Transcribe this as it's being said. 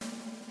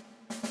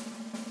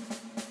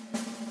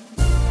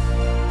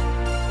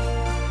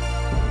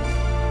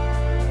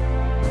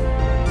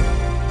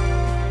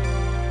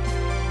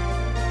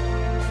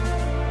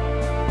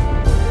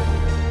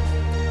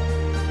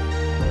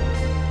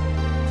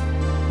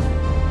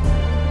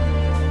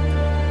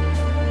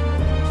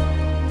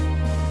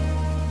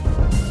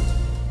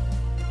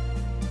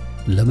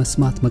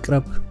ለመስማት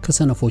መቅረብ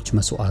ከሰነፎች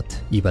መስዋዕት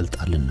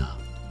ይበልጣልና።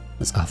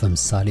 መጽሐፈ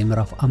ምሳሌ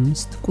ምዕራፍ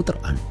 5 ቁጥር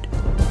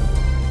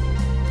 1።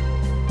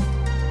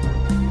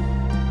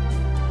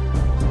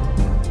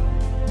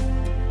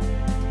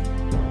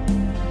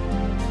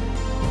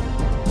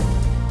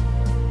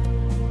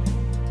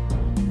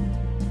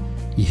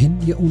 ይህን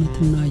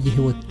የእውነትና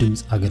የሕይወት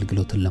ድምጽ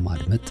አገልግሎትን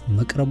ለማድመጥ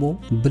መቅረቦ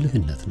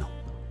ብልህነት ነው።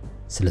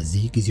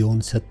 ስለዚህ ጊዜውን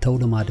ሰጥተው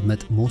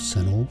ለማድመጥ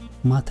መወሰኖ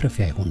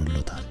ማትረፊያ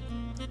ይሆንልዎታል።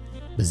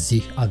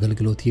 በዚህ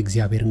አገልግሎት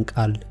የእግዚአብሔርን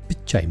ቃል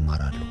ብቻ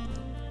ይማራሉ።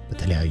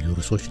 በተለያዩ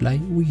ርዕሶች ላይ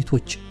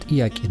ውይይቶች፣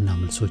 ጥያቄና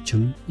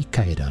መልሶችም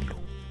ይካሄዳሉ።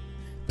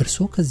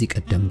 እርስዎ ከዚህ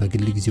ቀደም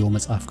በግል ጊዜው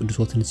መጽሐፍ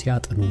ቅዱሶትን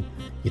ሲያጠኑ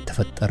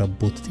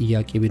የተፈጠረቦት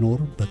ጥያቄ ቢኖር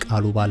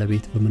በቃሉ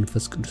ባለቤት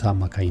በመንፈስ ቅዱስ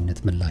አማካኝነት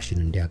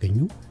ምላሽን እንዲያገኙ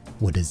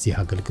ወደዚህ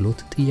አገልግሎት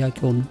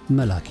ጥያቄውን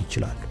መላክ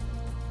ይችላሉ።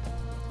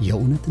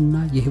 የእውነትና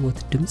የሕይወት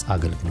ድምጽ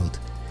አገልግሎት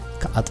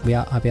ከአጥቢያ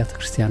አብያተ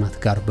ክርስቲያናት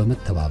ጋር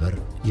በመተባበር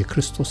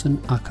የክርስቶስን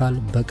አካል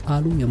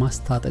በቃሉ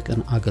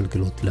የማስታጠቅን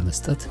አገልግሎት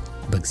ለመስጠት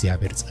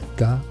በእግዚአብሔር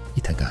ጸጋ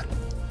ይተጋል።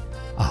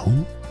 አሁን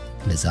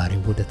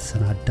ለዛሬው ወደ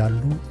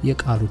ተሰናዳሉ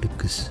የቃሉ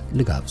ድግስ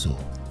ልጋብዞ።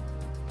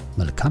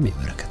 መልካም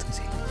የበረከት ጊዜ።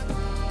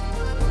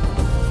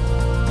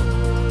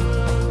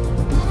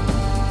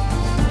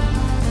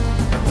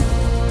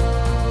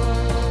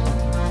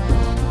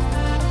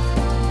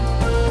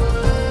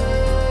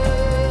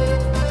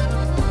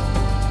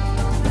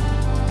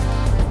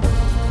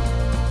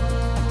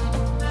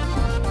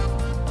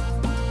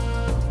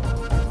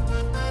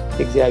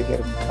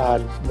 እግዚአብሔር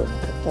ቃል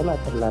በመከተል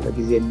አጠላለ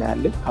ጊዜ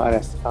እናያለን።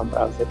 ሐዋርያት ሥራ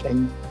ምዕራፍ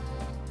 9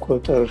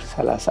 ቁጥር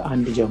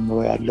 31 ጀምሮ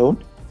ያለውን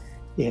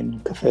ይህን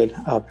ክፍል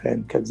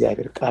አብረን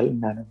ከእግዚአብሔር ቃል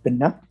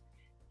እናነብና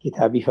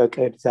ጌታ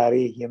ቢፈቅድ ዛሬ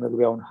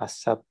የመግቢያውን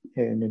ሐሳብ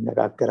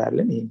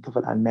እንነጋገራለን። ይህን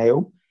ክፍል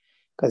አናየውም።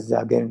 ከዛ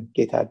ግን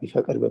ጌታ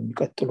ቢፈቅድ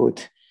በሚቀጥሉት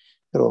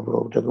ሮብ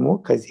ደግሞ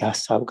ከዚህ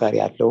ሐሳብ ጋር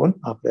ያለውን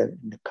አብረን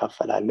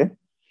እንካፈላለን።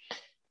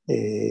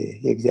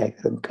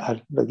 የእግዚአብሔርን ቃል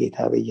በጌታ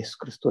በኢየሱስ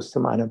ክርስቶስ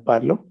ስም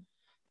አነባለሁ።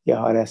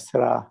 የሐዋርያት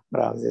ሥራ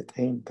ምዕራፍ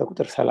 9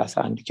 ከቁጥር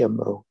 31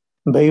 ጀምሮ።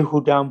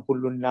 በይሁዳም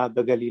ሁሉና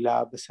በገሊላ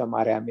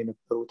በሰማርያም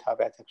የነበሩት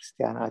አብያተ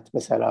ክርስቲያናት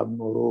በሰላም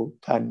ኖሩ፣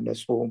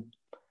 ታነጹ።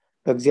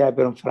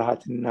 በእግዚአብሔርም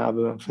ፍርሃትና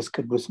በመንፈስ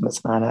ቅዱስ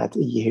መጽናናት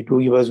እየሄዱ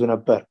ይበዙ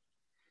ነበር።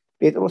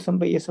 ጴጥሮስም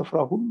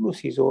በየስፍራው ሁሉ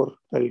ሲዞር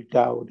በልዳ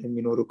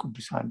ወደሚኖሩ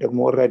ቅዱሳን ደግሞ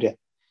ወረደ።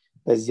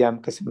 በዚያም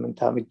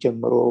ከ8 ዓመት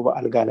ጀምሮ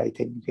በአልጋ ላይ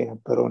ተኝቶ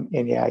የነበረውን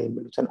ኤንያ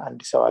የሚሉትን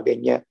አንድ ሰው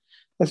አገኘ።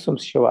 እርሱም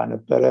ሽባ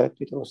ነበረ።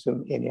 ጴጥሮስም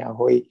ኤንያ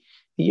ሆይ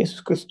ኢየሱስ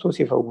ክርስቶስ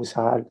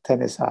ይፈውሳል፣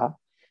 ተነሳ፣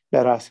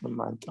 ለራስህም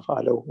አንጥፍ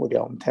አለው።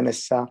 ወዲያውም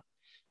ተነሳ።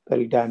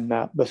 በልዳና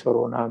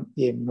በሰሮናም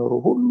የሚኖሩ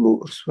ሁሉ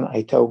እርሱን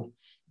አይተው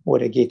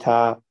ወደ ጌታ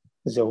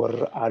ዘወር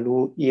አሉ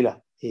ይላል።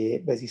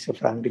 በዚህ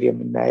ስፍራ እንግዲህ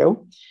የምናየው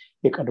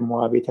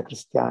የቀድሞዋ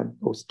ቤተክርስቲያን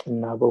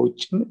በውስጥና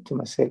በውጭ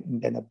ትመስል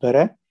እንደነበረ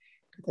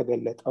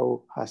ከተገለጠው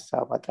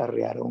ሐሳብ አጠር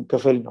ያለውን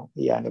ክፍል ነው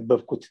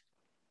ያነበብኩት።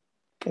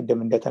 ቀደም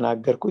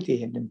እንደተናገርኩት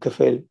ይህንን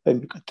ክፍል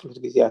በሚቀጥሉት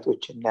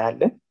ጊዜያቶች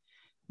እናያለን።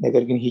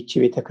 ነገር ግን ይህች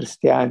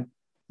ቤተክርስቲያን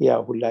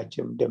ያው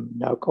ሁላችንም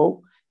እንደምናውቀው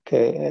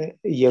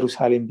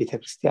ከኢየሩሳሌም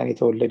ቤተክርስቲያን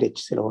የተወለደች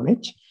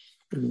ስለሆነች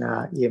እና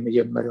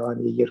የመጀመሪያዋን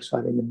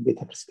የኢየሩሳሌም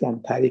ቤተክርስቲያን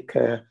ታሪክ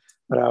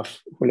ምዕራፍ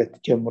 2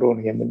 ጀምሮ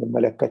ነው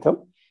የምንመለከተው።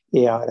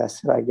 የሐዋርያት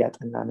ሥራ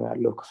እያጠና ነው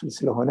ያለው ክፍል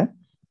ስለሆነ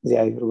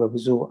እግዚአብሔር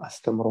በብዙ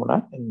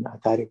አስተምሮናል እና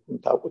ታሪኩን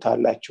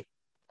ታውቁታላችሁ።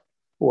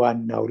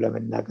 ዋናው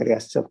ለመናገር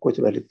ያሰብኩት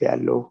በልብ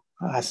ያለው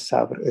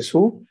ሐሳብ ርዕሱ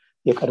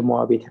የቀድሞዋ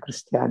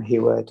ቤተክርስቲያን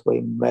ሕይወት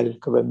ወይም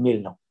መልክ በሚል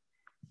ነው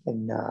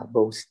እና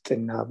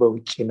በውስጥና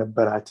በውጭ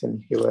የነበራትን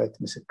ሕይወት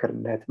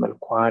ምስክርነት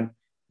መልኳን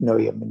ነው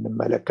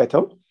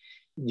የምንመለከተው።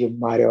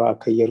 ጅማሬዋ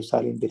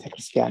ከኢየሩሳሌም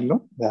ቤተክርስቲያን ነው።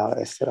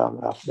 በሐዋርያት ሥራ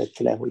ምዕራፍ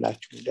 2 ላይ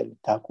ሁላችሁም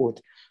እንደምታውቁት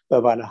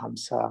በባለ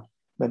 50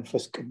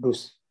 መንፈስ ቅዱስ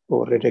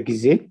በወረደ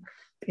ጊዜ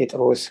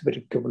ጴጥሮስ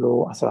ብድግ ብሎ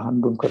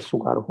 11ዱን ከእርሱ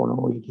ጋር ሆኖ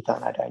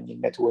የጌታን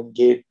አዳኝነት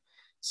ወንጌል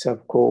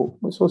ሰብኮ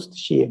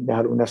 3000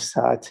 የሚያህሉ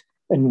ነፍሳት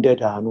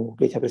እንደዳኑ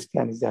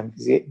ቤተክርስቲያን እዛን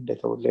ጊዜ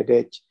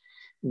እንደተወለደች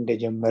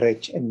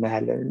እንደጀመረች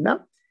እናያለንና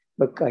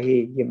በቃ ይሄ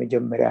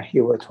የመጀመሪያ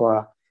ሕይወቷ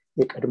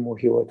የቀድሞ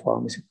ሕይወቷ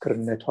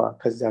ምስክርነቷ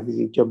ከዛ ጊዜ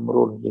ጀምሮ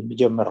ነው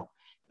የሚጀምረው።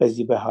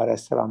 በዚህ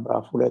በሐዋርያት ሥራ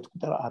ምዕራፍ 2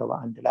 ቁጥር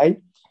 41 ላይ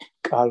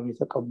ቃሉን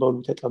የተቀበሉ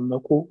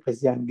ተጠመቁ፣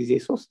 በዚያን ጊዜ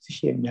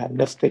 3000 የሚያህል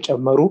ነፍስ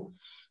ተጨመሩ፣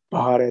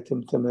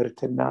 በሐዋርያትም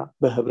ትምህርትና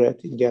በህብረት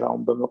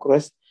እንጀራውን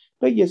በመቁረስ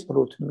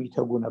በየጸሎቱም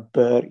ይተጉ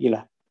ነበር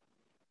ይላል።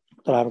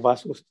 ቁጥር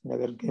 43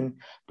 ነገር ግን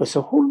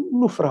በሰው ሁሉ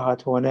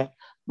ፍርሃት ሆነ፣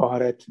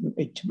 በሐዋርያትም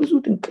እጅ ብዙ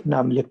ድንቅና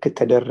ምልክት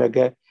ተደረገ፣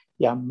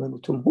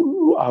 ያመኑትም ሁሉ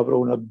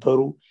አብረው ነበሩ፣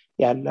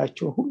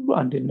 ያላቸውን ሁሉ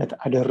አንድነት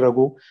አደረጉ፣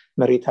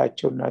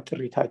 መሬታቸውና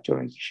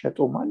ጥሪታቸውን እየሸጡ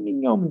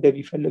ማንኛውም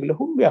እንደሚፈልግ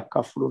ለሁሉ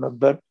ያካፍሉ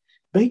ነበር።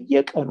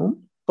 በየቀኑም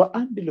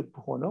በአንድ ልብ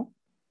ሆነው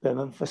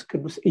በመንፈስ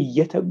ቅዱስ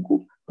እየተጉ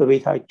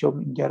በቤታቸውም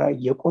እንጀራ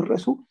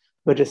እየቆረሱ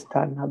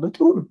በደስታና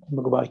በጥሩ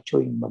ምግባቸው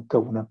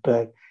ይመገቡ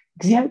ነበር።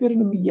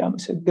 እግዚአብሔርንም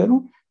እያመሰገኑ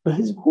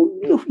በሕዝብ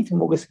ሁሉ ፊት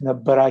ሞገስ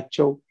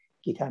ነበራቸው።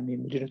 ጌታም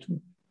የሚድኑትን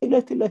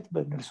ዕለት ዕለት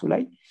በእነርሱ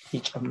ላይ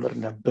ይጨምር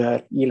ነበር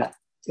ይላል።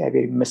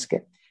 እግዚአብሔር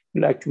ይመስገን።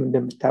 ሁላችሁም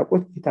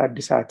እንደምታውቁት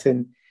የታድሳትን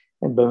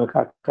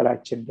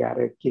በመካከላችን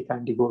ቢያደርግ ጌታ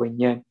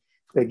እንዲጎበኘን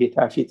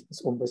በጌታ ፊት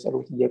ጾም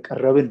በጸሎት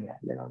እየቀረብን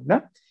ያለነውና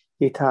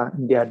ጌታ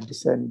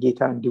እንዲያድሰን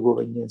ጌታ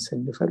እንዲጎበኘን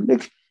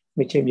ስንፈልግ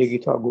መቼም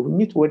የጌታ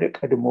ጉብኝት ወደ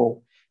ቀድሞ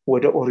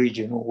ወደ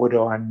ኦሪጂኑ ወደ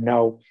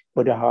ዋናው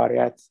ወደ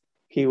ሐዋርያት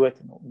ህይወት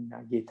ነው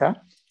እና ጌታ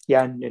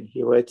ያንን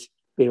ህይወት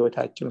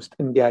በህይወታችን ውስጥ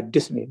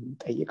እንዲያድስ ነው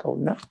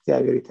የምንጠይቀውና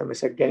እግዚአብሔር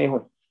የተመሰገነ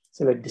ይሁን።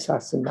 ስለ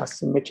እድሳት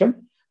ስናስብ መቼም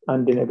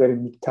አንድ ነገር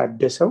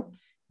የሚታደሰው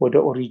ወደ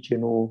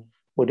ኦሪጂኑ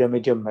ወደ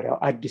መጀመሪያው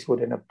አዲስ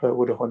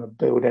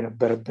ወደ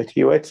ነበረበት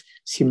ህይወት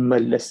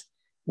ሲመለስ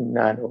እና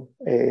ነው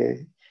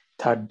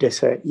ታደሰ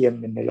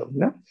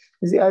የምንለውና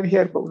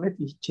እግዚአብሔር በእውነት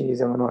ይህችን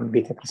የዘመኗን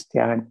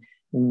ቤተክርስቲያን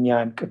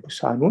እኛን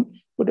ቅዱሳኑን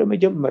ወደ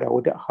መጀመሪያ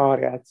ወደ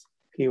ሐዋርያት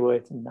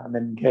ህይወትና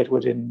መንገድ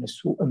ወደ እነሱ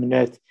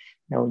እምነት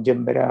ነው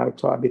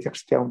መጀመሪያቷ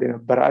ቤተክርስቲያን ወደ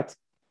ነበራት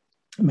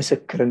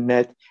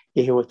ምስክርነት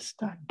የህይወት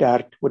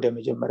ስታንዳርድ ወደ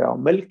መጀመሪያው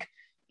መልክ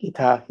ጌታ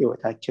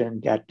ህይወታችንን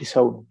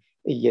እንዲያድሰው ነው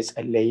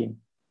እየጸለይን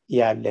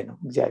ያለ ነው።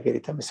 እግዚአብሔር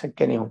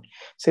የተመሰገነ ይሁን።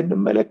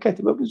 ስንመለከት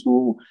በብዙ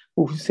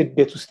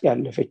ስደት ውስጥ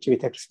ያለፈች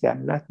ቤተክርስቲያን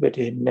ናት።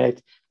 በድህነት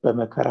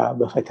በመከራ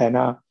በፈተና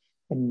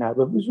እና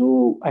በብዙ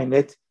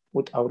አይነት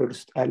ውጣ ውረድ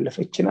ውስጥ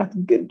ያለፈች ናት።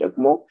 ግን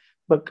ደግሞ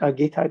በቃ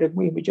ጌታ ደግሞ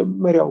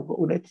የመጀመሪያው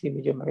በእውነት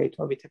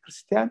የመጀመሪያዊቷ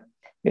ቤተክርስቲያን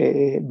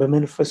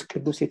በመንፈስ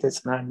ቅዱስ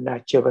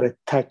የተጽናናች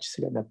የበረታች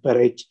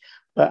ስለነበረች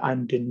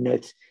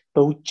በአንድነት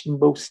በውጭም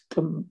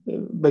በውስጥም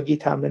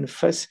በጌታ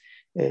መንፈስ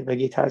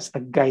በጌታ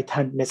ጸጋ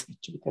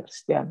የታነጸች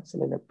ቤተክርስቲያን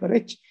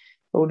ስለነበረች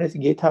በእውነት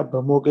ጌታ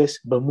በሞገስ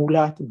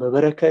በሙላት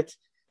በበረከት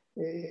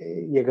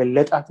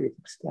የገለጣት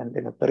ቤተክርስቲያን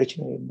እንደነበረች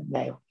ነው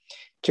የምናየው።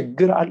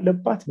 ችግር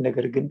አለባት፣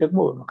 ነገር ግን ደግሞ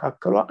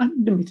በመካከሏ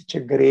አንድም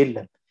የተቸገረ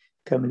የለም።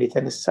 ከምን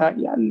የተነሳ?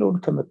 ያለውን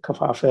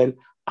ከመከፋፈል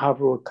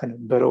አብሮ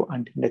ከነበረው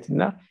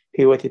አንድነትና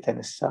ህይወት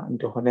የተነሳ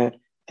እንደሆነ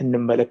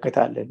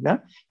እንመለከታለንና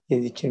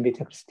የዚህችን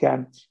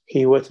ቤተክርስቲያን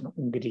ህይወት ነው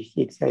እንግዲህ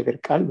የእግዚአብሔር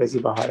ቃል በዚህ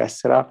በሐዋርያት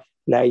ሥራ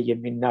ላይ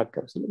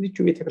የሚናገር። ስለዚህ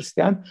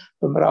ቤተክርስቲያን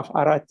በምዕራፍ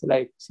 4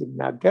 ላይ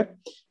ሲናገር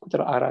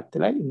ቁጥር 4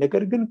 ላይ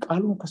ነገር ግን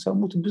ቃሉን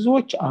ከሰሙት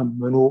ብዙዎች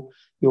አመኑ፣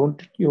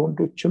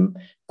 የወንዶችም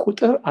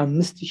ቁጥር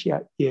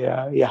 5000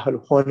 ያህል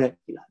ሆነ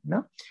ይላልና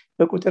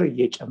በቁጥር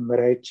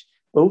እየጨመረች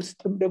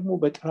በውስጥም ደግሞ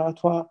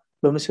በጥራቷ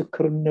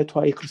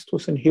በምስክርነቷ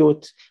የክርስቶስን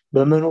ህይወት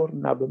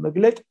በመኖርና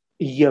በመግለጥ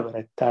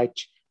እየበረታች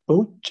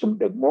በውጭም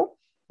ደግሞ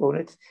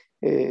በእውነት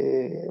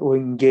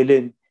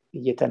ወንጌልን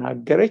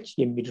እየተናገረች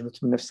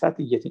የሚድኑትም ነፍሳት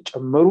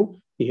እየተጨመሩ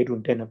ይሄዱ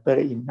እንደነበረ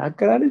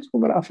ይናገራል። እዚህ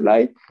ምዕራፍ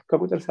ላይ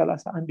ከቁጥር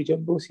 31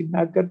 ጀምሮ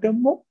ሲናገር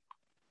ደግሞ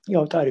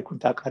ያው ታሪኩን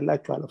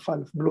ታውቃላችሁ፣ አለፍ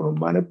ብሎ ነው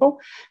የማነበው።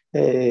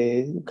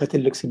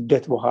 ከትልቅ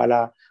ስደት በኋላ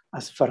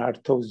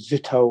አስፈራርተው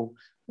ዝተው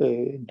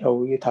እንደው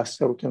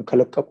የታሰሩትን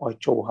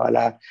ከለቀቋቸው በኋላ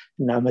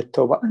እና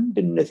መተው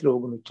በአንድነት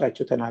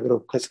ለወገኖቻቸው ተናግረው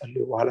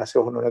ከጸለዩ በኋላ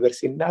ስለሆነው ነገር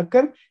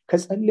ሲናገር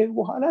ከጸለዩ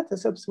በኋላ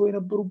ተሰብስበው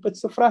የነበሩበት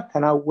ስፍራ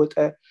ተናወጠ፣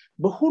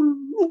 በሁሉ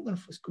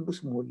መንፈስ ቅዱስ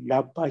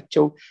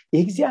ሞላባቸው፣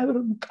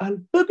 የእግዚአብሔርን ቃል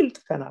በግልጥ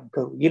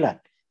ተናገሩ ይላል።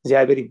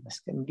 እግዚአብሔር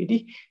ይመስገን። እንግዲህ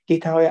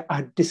ጌታዊ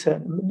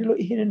አድሰን የምንለው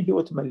ይሄንን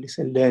ህይወት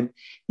መልስልን።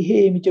 ይሄ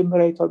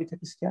የመጀመሪያዊቷ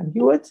ቤተክርስቲያን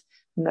ህይወት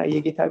እና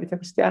የጌታ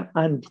ቤተክርስቲያን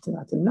አንዲት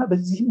ናትና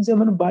በዚህም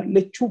ዘመን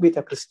ባለችው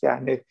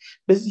ቤተክርስቲያንህ፣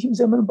 በዚህም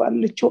ዘመን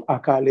ባለችው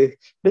አካልህ፣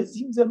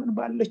 በዚህም ዘመን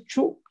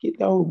ባለችው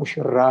ጌታው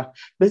ሙሽራ፣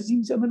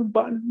 በዚህም ዘመን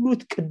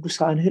ባሉት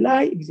ቅዱሳንህ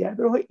ላይ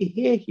እግዚአብሔር ሆይ ይሄ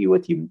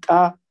ህይወት ይምጣ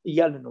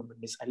እያልን ነው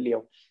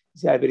የምንጸልየው።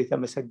 እግዚአብሔር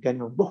የተመሰገነ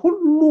ይሁን።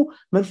 በሁሉ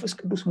መንፈስ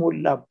ቅዱስ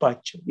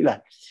ሞላባቸው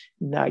ይላል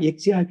እና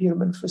የእግዚአብሔር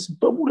መንፈስ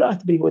በሙላት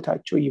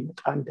በህይወታቸው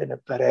ይመጣ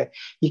እንደነበረ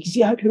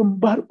የእግዚአብሔርን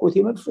ባርኮት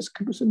የመንፈስ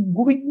ቅዱስን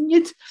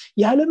ጉብኝት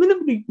ያለምንም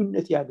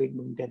ልዩነት ያገኙ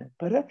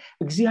እንደነበረ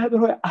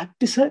እግዚአብሔር ሆይ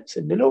አድሰን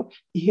ስንለው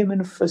ይሄ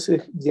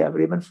መንፈስህ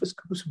እግዚአብሔር የመንፈስ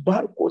ቅዱስ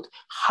ባርኮት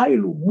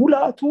ኃይሉ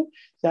ሙላቱ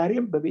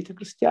ዛሬም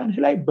በቤተክርስቲያንህ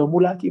ላይ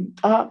በሙላት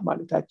ይምጣ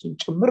ማለታችን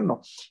ጭምር ነው።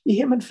 ይሄ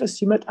መንፈስ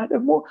ሲመጣ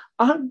ደግሞ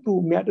አንዱ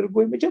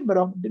የሚያደርገው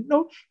የመጀመሪያው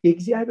ምንድነው?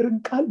 የእግዚአብሔርን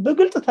ቃል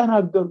በግልጥ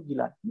ተናገሩ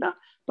ይላል እና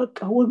በቃ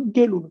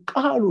ወንጌሉን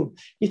ቃሉን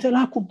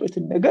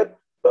የተላኩበትን ነገር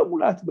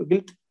በሙላት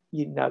በግልጥ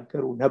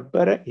ይናገሩ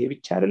ነበረ። ይሄ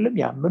ብቻ አይደለም፣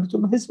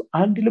 ያመኑትም ህዝብ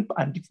አንድ ልብ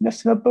አንዲት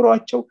ነፍስ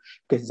ነበሯቸው።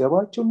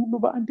 ገንዘባቸውን ሁሉ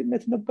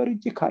በአንድነት ነበር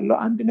እንጂ ካለው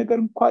አንድ ነገር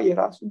እንኳን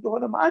የራሱ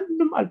እንደሆነ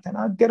ማንም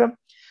አልተናገረም።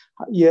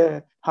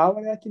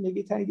 የሐዋርያትን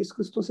የጌታ ኢየሱስ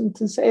ክርስቶስን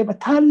ትንሣኤ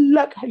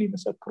በታላቅ ኃይል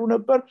ይመሰክሩ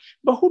ነበር።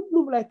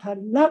 በሁሉም ላይ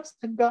ታላቅ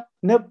ጸጋ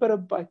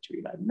ነበረባቸው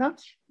ይላልና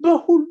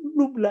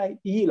በሁሉም ላይ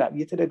ይላል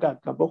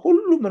የተደጋጋ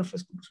በሁሉም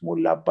መንፈስ ቅዱስ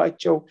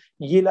ሞላባቸው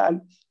ይላል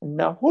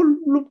እና ሁሉም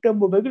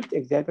ደግሞ በግልጥ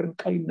የእግዚአብሔርን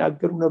ቃል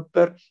ይናገሩ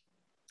ነበር።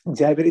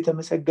 እግዚአብሔር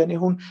የተመሰገነ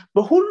ይሁን።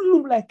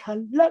 በሁሉም ላይ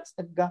ታላቅ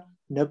ጸጋ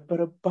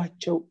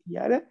ነበረባቸው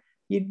እያለ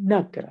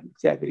ይናገራል።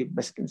 እግዚአብሔር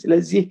ይመስገን።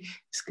 ስለዚህ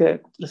እስከ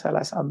ቁጥር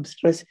 35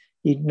 ድረስ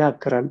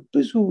ይናገራል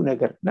ብዙ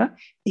ነገርና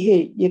ይሄ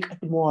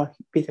የቀድሞዋ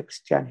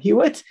ቤተክርስቲያን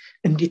ህይወት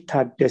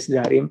እንዲታደስ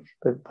ዛሬም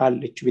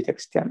ባለችው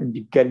ቤተክርስቲያን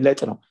እንዲገለጥ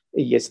ነው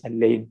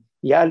እየጸለይን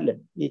ያለን።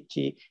 ይቺ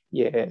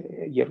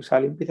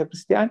የኢየሩሳሌም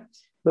ቤተክርስቲያን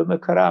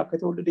በመከራ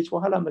ከተወለደች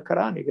በኋላ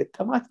መከራን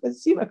የገጠማት፣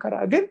 በዚህ መከራ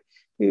ግን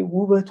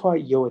ውበቷ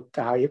እየወጣ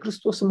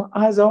የክርስቶስ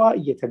መዓዛዋ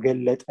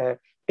እየተገለጠ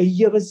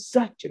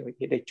እየበዛች ነው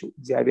የሄደችው።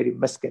 እግዚአብሔር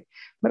ይመስገን።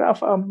 ምዕራፍ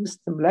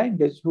 5 ላይ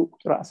እንደዚሁ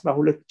ቁጥር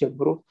 12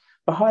 ጀምሮ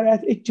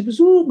በሐዋርያት እጅ ብዙ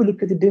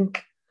ምልክት ድንቅ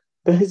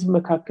በሕዝብ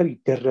መካከል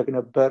ይደረግ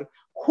ነበር።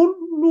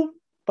 ሁሉም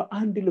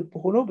በአንድ ልብ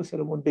ሆነው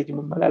በሰሎሞን ደጅ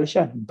መመላለሻ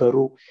ነበሩ።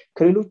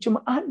 ከሌሎችም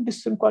አንድስ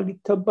እንኳን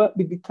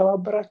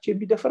ሊተባበራቸው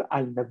የሚደፍር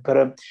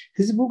አልነበረም።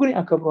 ሕዝቡ ግን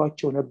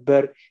ያከብሯቸው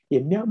ነበር።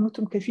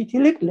 የሚያምኑትም ከፊት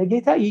ይልቅ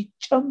ለጌታ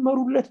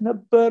ይጨመሩለት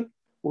ነበር።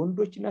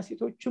 ወንዶችና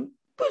ሴቶችም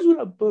ብዙ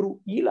ነበሩ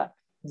ይላል።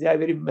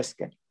 እግዚአብሔር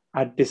ይመስገን።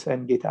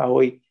 አድሰን ጌታ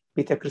ሆይ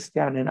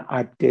ቤተክርስቲያንን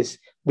አድስ፣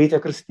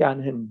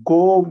 ቤተክርስቲያንን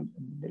ጎብኝ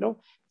የምንለው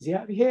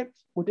እግዚአብሔር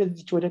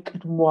ወደዚች ወደ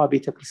ቀድሞዋ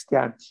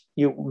ቤተክርስቲያን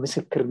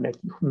ምስክርነት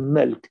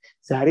መልክ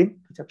ዛሬም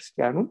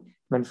ቤተክርስቲያኑን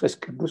መንፈስ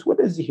ቅዱስ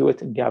ወደዚህ ህይወት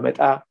እንዲያመጣ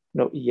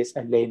ነው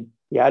እየጸለይን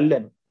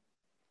ያለን።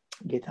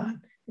 ጌታን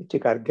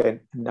እጅግ አድርገን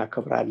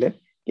እናከብራለን።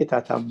 ጌታ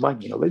ታማኝ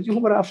ነው። በዚሁ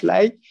ምዕራፍ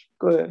ላይ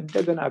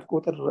እንደገና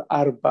ቁጥር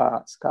 40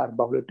 እስከ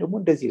 42 ደግሞ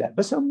እንደዚህ ይላል።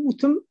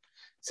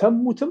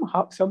 ሰሙትም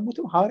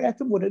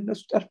ሐዋርያትም ወደ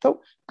እነሱ ጠርተው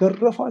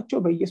ገረፏቸው፣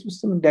 በኢየሱስ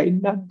ስም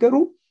እንዳይናገሩ።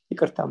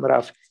 ይቅርታ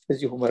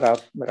እዚሁ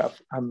ምዕራፍ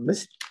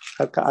 5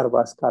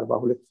 ከ40 እስከ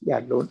 42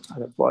 ያለውን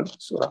አነበዋለሁ።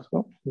 እሱ ራሱ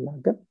ነው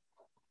እናገር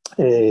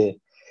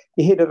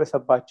ይሄ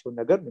ደረሰባቸውን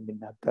ነገር ነው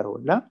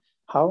የሚናገረውና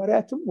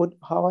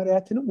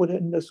ሐዋርያትንም ወደ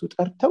እነሱ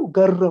ጠርተው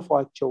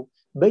ገረፏቸው፣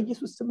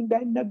 በኢየሱስ ስም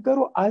እንዳይናገሩ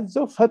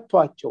አዘው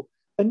ፈቷቸው።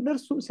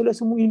 እነርሱም ስለ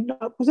ስሙ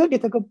ይናቁ ዘንድ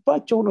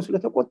የተገባቸው ነው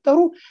ስለተቆጠሩ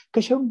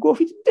ከሸንጎ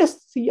ፊት ደስ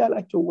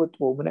እያላቸው ወጡ።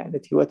 ምን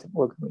አይነት ህይወት ነው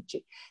ወገኖቼ!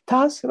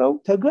 ታስረው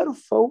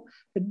ተገርፈው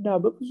እና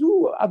በብዙ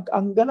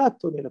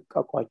አንገላተው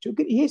የለቀቋቸው።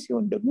 ግን ይሄ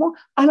ሲሆን ደግሞ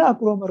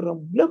አላጉረመረሙ።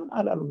 ለምን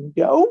አላሉ?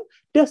 እንዲያውም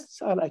ደስ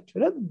አላቸው።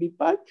 ለምን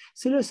ቢባል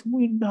ስለ ስሙ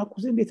ይናቁ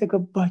ዘንድ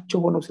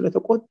የተገባቸው ነው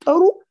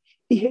ስለተቆጠሩ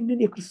ይሄንን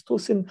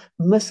የክርስቶስን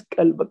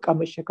መስቀል በቃ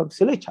መሸከም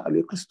ስለቻሉ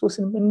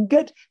የክርስቶስን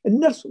መንገድ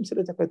እነርሱም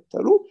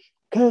ስለተከተሉ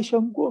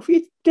ከሸንጎ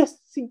ፊት ደስ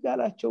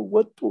እያላቸው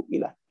ወጡ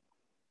ይላል።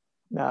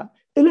 እና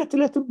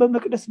ዕለት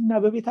በመቅደስና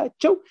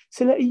በቤታቸው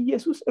ስለ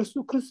ኢየሱስ እርሱ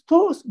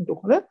ክርስቶስ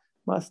እንደሆነ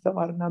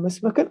ማስተማርና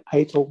መስበክን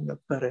አይተውም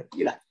ነበር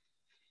ይላል።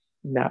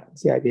 እና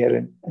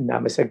እግዚአብሔርን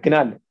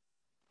እናመሰግናለን።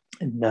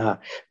 እና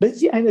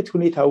በዚህ አይነት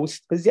ሁኔታ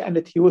ውስጥ በዚህ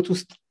አይነት ህይወት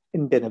ውስጥ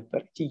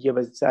እንደነበረች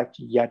እየበዛች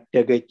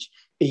እያደገች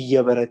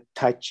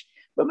እየበረታች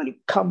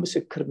በመልካም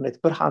ምስክርነት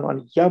ብርሃኗን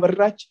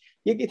እያበራች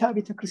የጌታ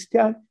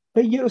ቤተክርስቲያን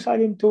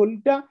በኢየሩሳሌም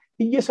ተወልዳ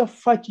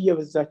እየሰፋች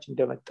እየበዛች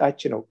እንደመጣች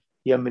ነው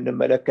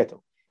የምንመለከተው።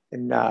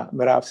 እና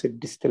ምዕራፍ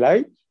 6 ላይ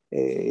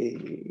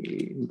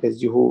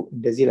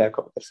እንደዚህ ላይ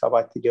ከቁጥር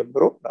 7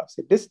 ጀምሮ ምዕራፍ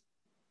 6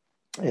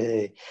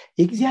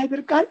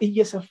 የእግዚአብሔር ቃል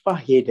እየሰፋ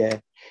ሄደ፣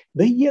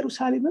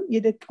 በኢየሩሳሌምም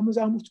የደቀ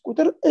መዛሙርት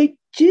ቁጥር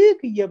እጅግ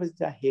እየበዛ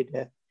ሄደ፣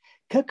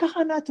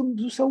 ከካህናትም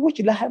ብዙ ሰዎች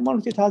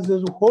ለሃይማኖት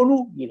የታዘዙ ሆኑ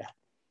ይላል።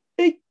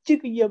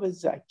 እጅግ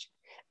እየበዛች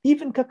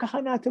ኢቭን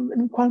ከካህናትም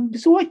እንኳን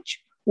ብዙዎች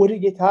ወደ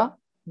ጌታ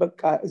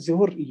በቃ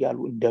ዝውር እያሉ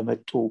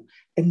እንደመጡ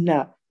እና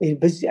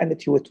በዚህ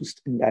አይነት ህይወት ውስጥ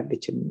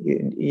እንዳለች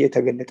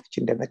እየተገለጠች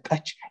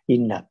እንደመጣች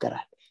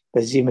ይናገራል።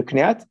 በዚህ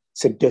ምክንያት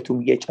ስደቱም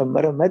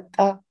እየጨመረ መጣ።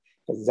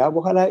 ከዛ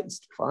በኋላ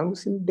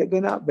እስጢፋኖስ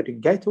እንደገና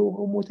በድንጋይ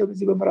ተወግሮ ሞተ።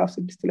 በዚህ በምዕራፍ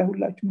 6 ላይ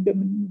ሁላችሁም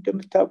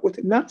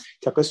እንደምታውቁትና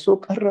ተከሶ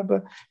ቀረበ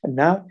እና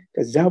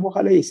ከዛ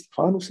በኋላ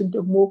የእስጢፋኖስን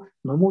ደግሞ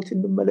መሞት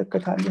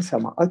እንመለከታለን።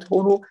 ሰማዕት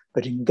ሆኖ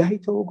በድንጋይ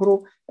ተወግሮ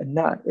እና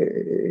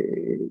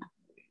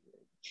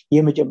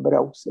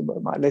የመጀመሪያው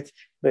ማለት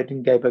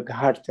በድንጋይ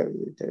በገሃድ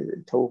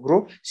ተወግሮ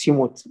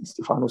ሲሞት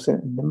እስጢፋኖስን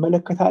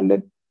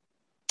እንመለከታለን።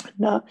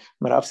 እና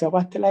ምዕራፍ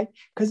 7 ላይ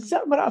ከዛ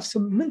ምዕራፍ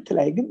 8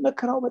 ላይ ግን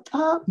መከራው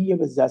በጣም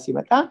እየበዛ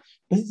ሲመጣ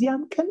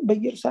በዚያም ቀን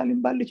በኢየሩሳሌም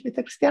ባለች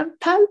ቤተክርስቲያን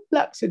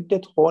ታላቅ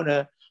ስደት ሆነ።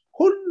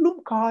 ሁሉም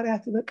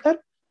ከሐዋርያት በቀር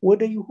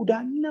ወደ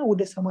ይሁዳና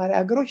ወደ ሰማርያ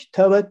ሀገሮች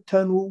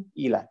ተበተኑ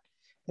ይላል።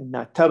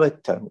 እና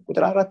ተበተኑ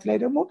ቁጥር 4 ላይ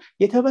ደግሞ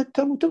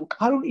የተበተኑትም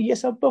ቃሉን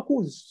እየሰበኩ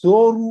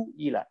ዞሩ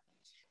ይላል።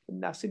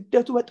 እና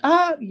ስደቱ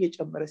በጣም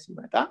እየጨመረ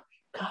ሲመጣ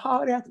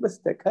ከሐዋርያት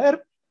በስተቀር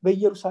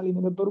በኢየሩሳሌም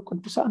የነበሩ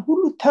ቅዱሳን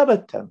ሁሉ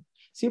ተበተኑ።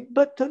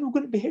 ሲበተኑ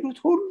ግን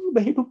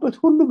በሄዱበት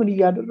ሁሉ ምን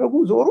እያደረጉ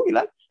ዞሩ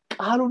ይላል?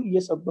 ቃሉን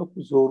እየሰበኩ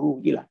ዞሩ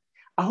ይላል።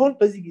 አሁን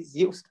በዚህ ጊዜ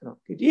ውስጥ ነው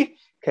እንግዲህ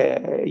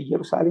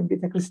ከኢየሩሳሌም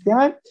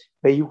ቤተክርስቲያን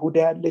በይሁዳ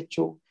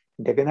ያለችው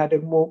እንደገና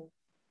ደግሞ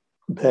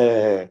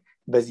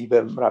በዚህ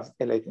በምዕራፍ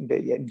ላይ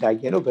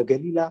እንዳየነው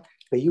በገሊላ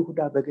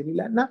በይሁዳ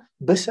በገሊላ እና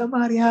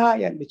በሰማርያ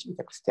ያለች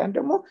ቤተክርስቲያን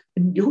ደግሞ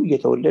እንዲሁ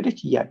እየተወለደች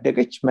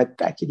እያደገች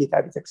መጣች። የጌታ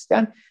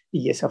ቤተክርስቲያን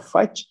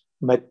እየሰፋች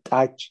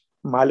መጣች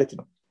ማለት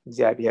ነው።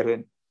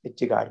 እግዚአብሔርን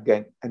እጅግ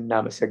አድርገን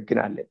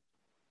እናመሰግናለን።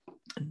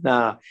 እና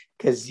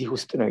ከዚህ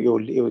ውስጥ ነው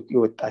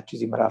የወጣችው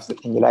እዚህ ምዕራፍ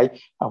 9 ላይ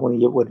አሁን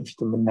ወደፊት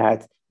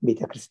የምናያት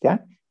ቤተክርስቲያን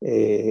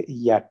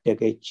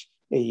እያደገች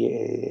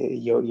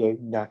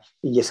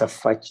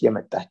እየሰፋች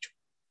የመጣችው።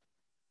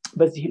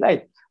 በዚህ ላይ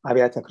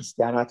አብያተ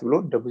ክርስቲያናት ብሎ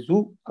እንደ ብዙ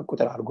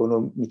ቁጥር አድርጎ ነው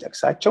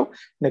የሚጠቅሳቸው።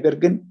 ነገር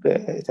ግን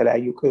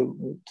በተለያዩ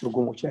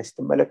ትርጉሞች ላይ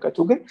ስትመለከቱ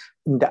ግን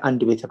እንደ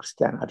አንድ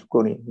ቤተክርስቲያን አድርጎ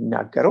ነው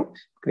የሚናገረው።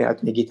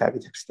 ምክንያቱም የጌታ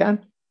ቤተክርስቲያን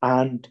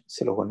አንድ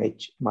ስለሆነች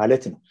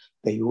ማለት ነው።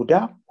 በይሁዳ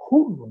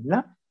ሁሉና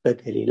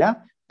በገሊላ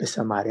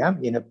በሰማርያም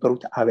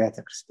የነበሩት አብያተ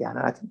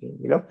ክርስቲያናት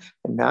የሚለው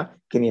እና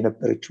ግን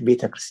የነበረችው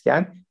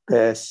ቤተክርስቲያን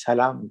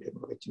በሰላም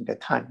እንደኖረች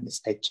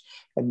እንደታነጸች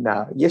እና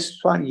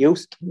የሷን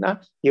የውስጥና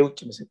የውጭ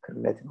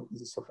ምስክርነት ነው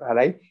እዚህ ስፍራ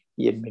ላይ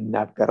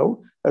የሚናገረው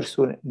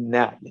እርሱን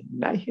እናያለን።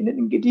 እና ይህንን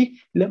እንግዲህ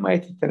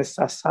ለማየት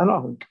የተነሳሳ ነው።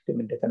 አሁን ቅድም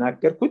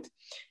እንደተናገርኩት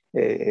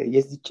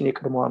የዚህችን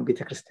የቀድሞዋን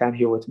ቤተክርስቲያን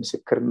ህይወት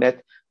ምስክርነት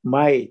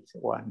ማየት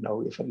ዋናው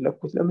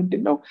የፈለኩት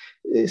ለምንድነው?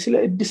 ስለ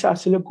እድሳት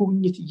ስለ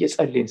ጉብኝት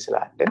እየጸለይን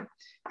ስላለን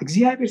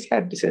እግዚአብሔር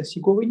ሲያድሰን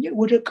ሲጎበኘን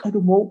ወደ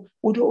ቀድሞው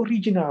ወደ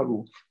ኦሪጂናሉ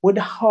ወደ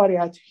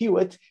ሐዋርያት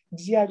ህይወት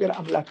እግዚአብሔር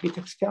አምላክ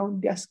ቤተክርስቲያኑን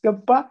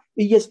እንዲያስገባ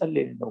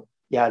እየጸለይን ነው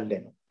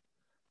ያለነው።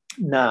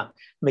 እና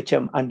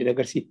መቼም አንድ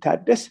ነገር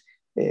ሲታደስ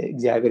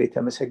እግዚአብሔር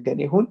የተመሰገነ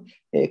ይሁን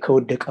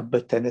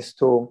ከወደቀበት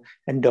ተነስቶ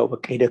እንደው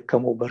በቃ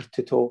የደከመው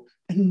በርትቶ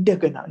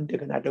እንደገና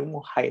ደግሞ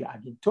ኃይል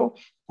አግኝቶ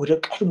ወደ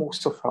ቀድሞ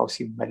ስፍራው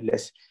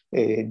ሲመለስ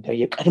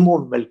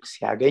የቀድሞውን መልክ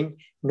ሲያገኝ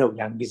ነው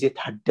ያን ጊዜ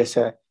ታደሰ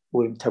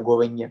ወይም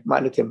ተጎበኘ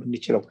ማለት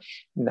የምንችለው።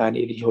 እና እኔ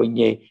ልጅ ሆኜ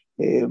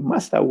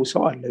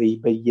ማስታውሰው አለ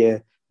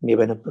እኔ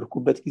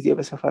በነበርኩበት ጊዜ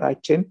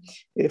በሰፈራችን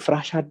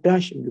ፍራሽ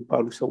አዳሽ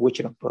የሚባሉ ሰዎች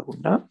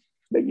ነበሩና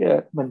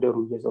በየመንደሩ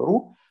እየዞሩ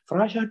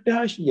ፍራሽ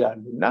አዳሽ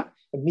ይላሉና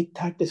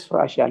የሚታደስ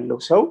ፍራሽ ያለው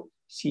ሰው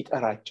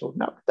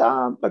ሲጠራቸውና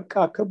በጣም በቃ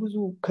ከብዙ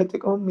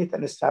ከጥቅም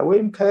የተነሳ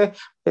ወይም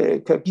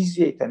ከጊዜ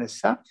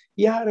የተነሳ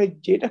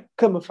ያረጀ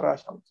ደከመ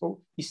ፍራሽ አውጥቶ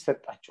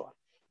ይሰጣቸዋል።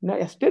 እና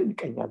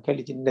ያስደንቀኛል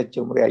ከልጅነት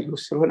ጀምሮ ያየው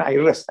ስለሆነ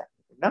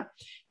አይረሳኝምና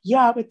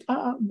ያ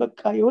በጣም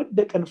በቃ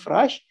የወደቀን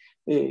ፍራሽ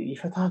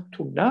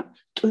ይፈታቱና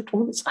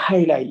ጥጡን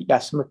ፀሐይ ላይ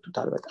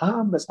ያስመቱታል።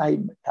 በጣም በፀሐይ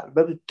ይመታል፣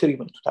 በብትር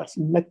ይመቱታል።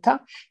 ሲመታ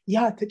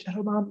ያ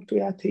ተጨረማምቶ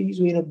ያ ተይዞ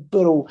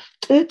የነበረው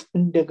ጥጥ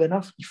እንደገና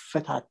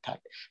ይፈታታል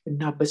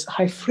እና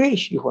በፀሐይ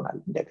ፍሬሽ ይሆናል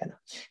እንደገና።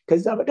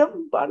 ከዛ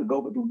በደንብ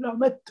አድርገው በዱላ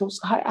መተው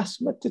ፀሐይ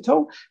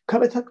አስመትተው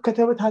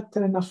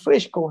ከተበታተነና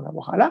ፍሬሽ ከሆነ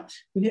በኋላ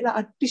ሌላ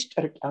አዲስ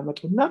ጨርቅ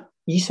ያመጡና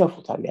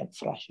ይሰፉታል ያን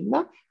ፍራሽ እና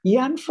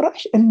ያን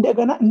ፍራሽ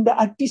እንደገና እንደ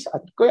አዲስ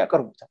አድርገው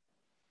ያቀርቡታል።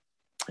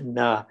 እና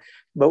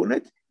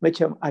በእውነት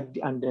መቼም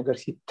አንድ ነገር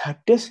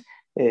ሲታደስ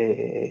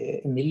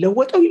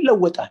የሚለወጠው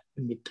ይለወጣል፣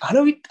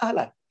 የሚጣለው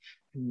ይጣላል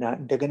እና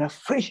እንደገና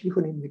ፍሬሽ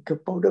ሊሆን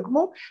የሚገባው ደግሞ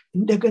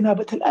እንደገና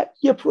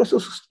በተለያየ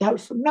ፕሮሰስ ውስጥ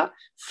ያልፍና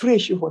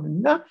ፍሬሽ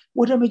ይሆንና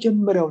ወደ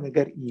መጀመሪያው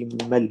ነገር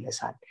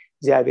ይመለሳል።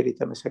 እግዚአብሔር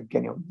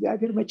የተመሰገነው።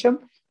 እግዚአብሔር መቼም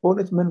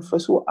በእውነት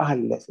መንፈሱ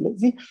አለ።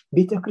 ስለዚህ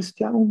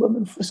ቤተክርስቲያኑን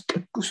በመንፈስ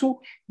ቅዱሱ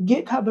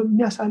ጌታ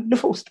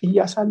በሚያሳልፈው ውስጥ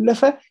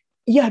እያሳለፈ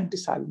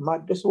ያድሳል።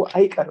 ማደሱ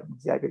አይቀርም።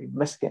 እግዚአብሔር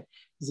ይመስገን።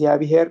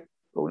 እግዚአብሔር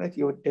በእውነት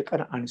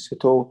የወደቀን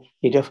አንስቶ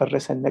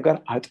የደፈረሰን ነገር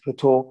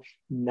አጥርቶ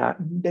እና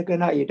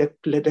እንደገና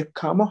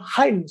ለደካማው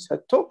ኃይል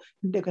ሰጥቶ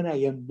እንደገና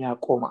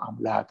የሚያቆም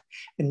አምላክ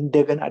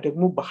እንደገና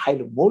ደግሞ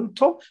በኃይል ሞልቶ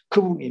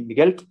ክብሩን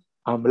የሚገልጥ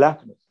አምላክ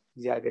ነው።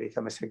 እግዚአብሔር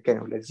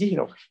የተመሰገነው። ለዚህ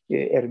ነው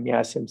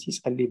ኤርሚያስም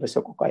ሲጸልይ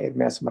በሰቆቃ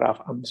ኤርሚያስ ምዕራፍ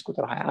 5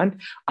 ቁጥር 21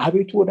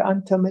 አቤቱ ወደ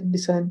አንተ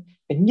መልሰን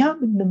እኛም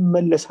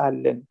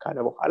እንመለሳለን ካለ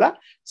በኋላ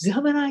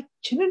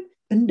ዘመናችንን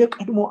እንደ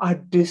ቀድሞ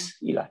አድስ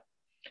ይላል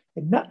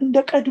እና እንደ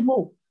ቀድሞ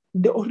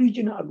እንደ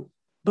ኦሪጂናሉ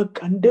በቃ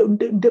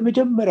እንደ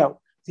መጀመሪያው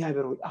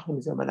እግዚአብሔር አሁን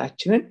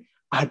ዘመናችንን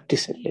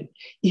አድስልን።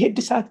 ይሄ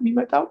እድሳት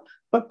የሚመጣው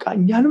በቃ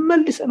እኛንም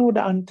መልሰን ወደ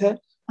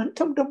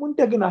አንተም ደግሞ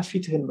እንደገና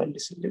ፊትህን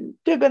መልስልን፣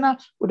 እንደገና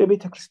ወደ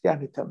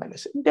ቤተክርስቲያን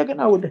ተመለስ፣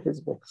 እንደገና ወደ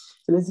ህዝብ።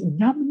 ስለዚህ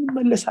እኛም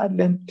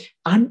እንመለሳለን፣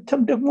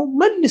 አንተም ደግሞ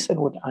መልሰን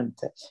ወደ አንተ።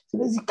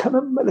 ስለዚህ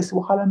ከመመለስ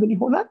በኋላ ምን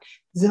ይሆናል?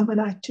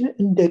 ዘመናችንን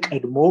እንደ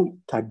ቀድሞ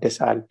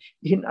ይታደሳል።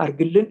 ይህን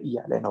አርግልን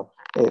እያለ ነው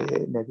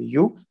ነብዩ።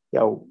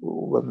 ያው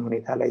በምን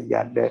ሁኔታ ላይ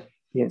ያለ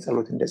ይህን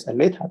ጸሎት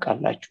እንደጸለየ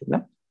ታውቃላችሁና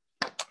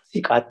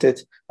ሲቃተት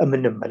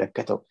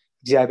የምንመለከተው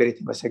እግዚአብሔር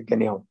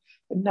የተመሰገነ ይሁን።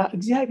 እና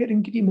እግዚአብሔር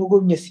እንግዲህ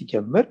መጎብኘት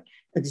ሲጀምር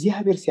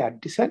እግዚአብሔር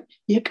ሲያድሰን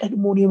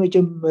የቀድሞውን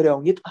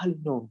የመጀመሪያውን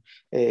የጣልነውን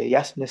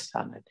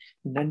ያስነሳናል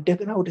እና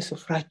እንደገና ወደ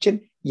ስፍራችን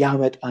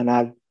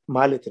ያመጣናል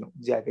ማለት ነው።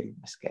 እግዚአብሔር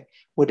ይመስገን።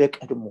 ወደ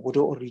ቀድሞ ወደ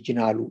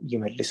ኦሪጂናሉ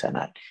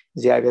ይመልሰናል።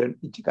 እግዚአብሔርን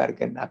እጅግ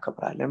አድርገን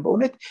እናከብራለን።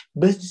 በእውነት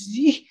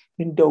በዚህ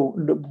እንደው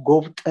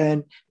ጎብጠን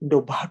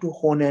እንደው ባዶ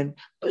ሆነን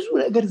ብዙ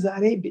ነገር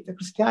ዛሬ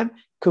ቤተክርስቲያን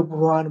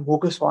ክብሯን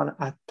ሞገሷን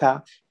አታ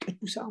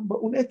ቅዱሳን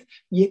በእውነት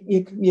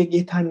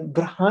የጌታን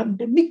ብርሃን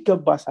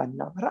እንደሚገባ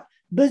ሳናበራ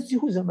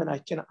በዚሁ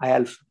ዘመናችን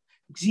አያልፍም።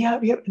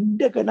 እግዚአብሔር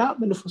እንደገና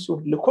መንፈሱን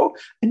ልኮ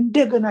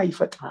እንደገና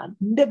ይፈጥራል፣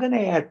 እንደገና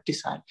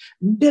ያድሳል፣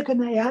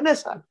 እንደገና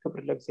ያነሳል።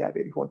 ክብር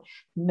ለእግዚአብሔር ይሁን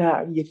እና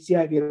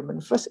የእግዚአብሔር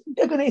መንፈስ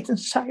እንደገና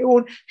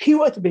የትንሣኤውን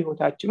ህይወት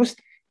በህይወታችን ውስጥ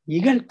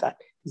ይገልጣል።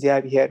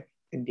 እግዚአብሔር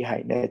እንዲህ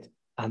አይነት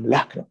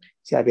አምላክ ነው።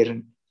 እግዚአብሔርን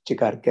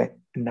እጅግ አድርገን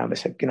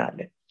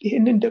እናመሰግናለን።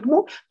 ይህንን ደግሞ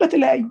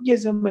በተለያየ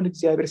ዘመን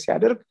እግዚአብሔር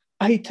ሲያደርግ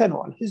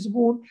አይተነዋል።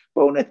 ህዝቡን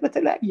በእውነት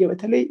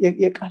በተለይ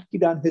የቃል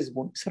ኪዳን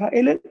ህዝቡን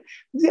እስራኤልን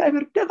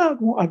እግዚአብሔር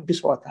ደጋግሞ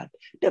አድሷታል፣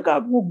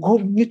 ደጋግሞ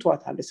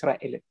ጎብኝቷታል።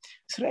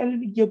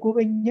 እስራኤልን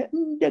እየጎበኘ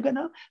እንደገና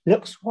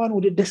ለቅሷን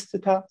ወደ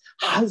ደስታ፣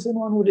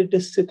 ሐዘኗን ወደ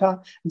ደስታ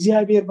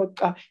እግዚአብሔር በቃ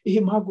ይሄ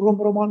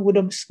ማጉረምረሟን ወደ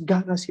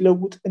ምስጋና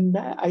ሲለውጥ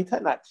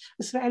አይተናል።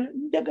 እስራኤል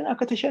እንደገና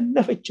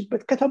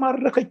ከተሸነፈችበት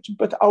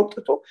ከተማረከችበት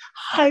አውጥቶ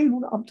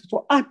ኃይሉን አምጥቶ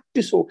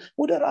አድሶ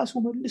ወደ ራሱ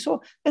መልሶ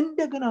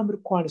እንደገና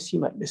ምርኳን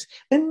ሲመልስ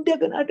እንደገና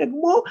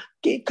ደግሞ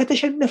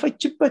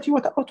ከተሸነፈችበት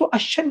ህይወት አውጥቶ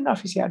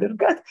አሸናፊ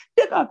ሲያደርጋት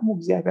ደጋግሞ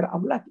እግዚአብሔር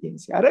አምላክ ይህን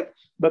ሲያደርግ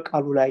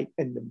በቃሉ ላይ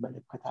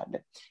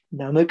እንመለከታለን።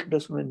 እና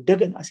መቅደሱን እንደገና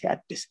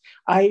ሲያድስ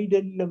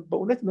አይደለም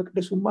በእውነት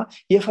መቅደሱማ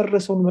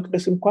የፈረሰውን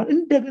መቅደስ እንኳን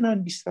እንደገና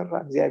እንዲሰራ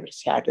እግዚአብሔር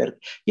ሲያደርግ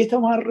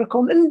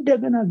የተማረከውን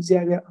እንደገና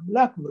እግዚአብሔር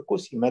አምላክ ምርኮ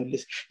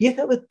ሲመልስ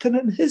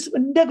የተበተነን ህዝብ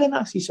እንደገና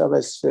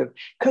ሲሰበስብ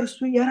ከእርሱ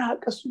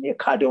የራቀ እሱን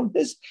የካደውን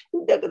ህዝብ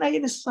እንደገና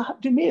የንስሐ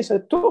ዕድሜ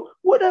ሰጥቶ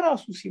ወደ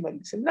ራሱ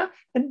ሲመልስና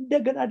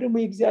እንደገና ደግሞ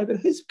የእግዚአብሔር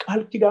ህዝብ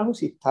ቃል ኪዳኑ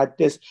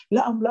ሲታደስ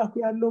ለአምላኩ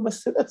ያለው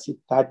መሰጠት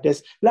ሲታደስ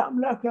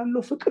ለአምላኩ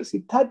ያለው ፍቅር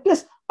ሲታደስ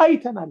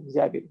አይተናል።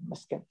 እግዚአብሔር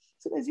ይመስገን።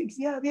 ስለዚህ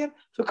እግዚአብሔር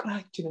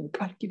ፍቅራችንን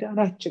ቃል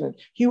ኪዳናችንን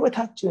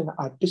ህይወታችንን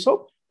አድሶ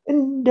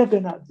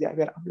እንደገና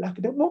እግዚአብሔር አምላክ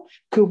ደግሞ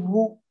ክብሩ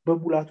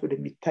በሙላት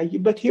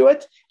ወደሚታይበት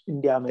ህይወት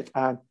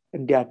እንዲያመጣን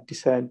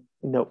እንዲያድሰን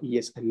ነው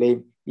እየጸለይን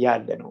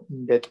ያለ ነው።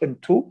 እንደ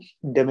ጥንቱ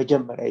እንደ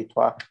መጀመሪያዊቷ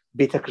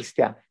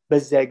ቤተክርስቲያን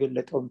በዛ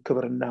የገለጠውን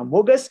ክብርና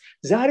ሞገስ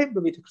ዛሬም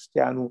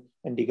በቤተክርስቲያኑ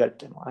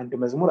እንዲገልጥ ነው። አንድ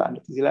መዝሙር አለ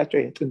ትዝ ይላችሁ፣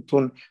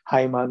 የጥንቱን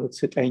ሃይማኖት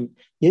ስጠኝ፣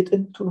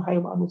 የጥንቱን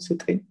ሃይማኖት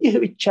ስጠኝ፣ ይህ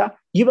ብቻ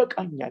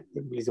ይበቃኛል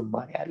የሚል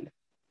ዝማሬ አለ።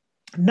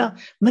 እና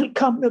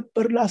መልካም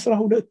ነበር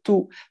ለ12ቱ፣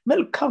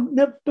 መልካም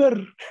ነበር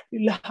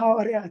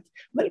ለሐዋርያት፣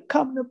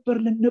 መልካም ነበር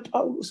ለነ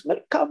ጳውሎስ፣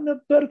 መልካም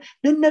ነበር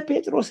ለነ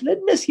ጴጥሮስ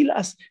ለነ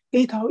ሲላስ።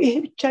 ጌታው ይሄ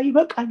ብቻ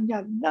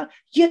ይበቃኛልና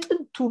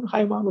የጥንቱን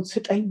ሃይማኖት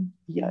ስጠኝ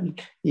ይላል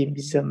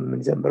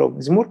የሚዘምረው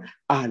መዝሙር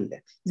አለ።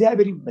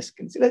 እግዚአብሔር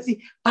ይመስገን። ስለዚህ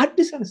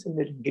አድሰን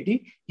ስንል እንግዲህ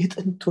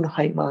የጥንቱን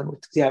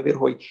ሃይማኖት እግዚአብሔር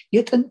ሆይ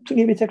የጥንቱን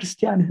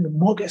የቤተክርስቲያንን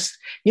ሞገስ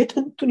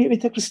የጥንቱን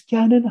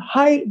የቤተክርስቲያንን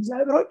ኃይል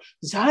እግዚአብሔር ሆይ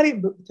ዛሬም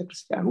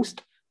በቤተክርስቲያን ውስጥ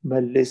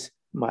መልስ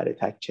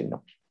ማለታችን ነው።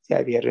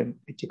 እግዚአብሔርን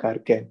እጅግ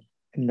አድርገን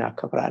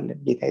እናከብራለን።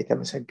 ጌታ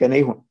የተመሰገነ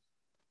ይሁን።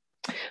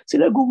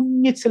 ስለ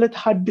ጉብኝት ስለ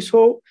ተሐድሶ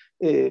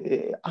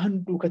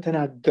አንዱ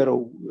ከተናገረው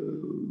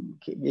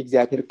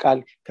የእግዚአብሔር ቃል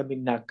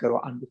ከሚናገረው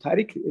አንዱ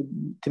ታሪክ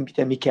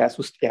ትንቢተ ሚክያስ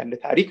ውስጥ ያለ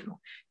ታሪክ ነው።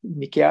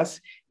 ሚክያስ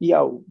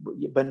ያው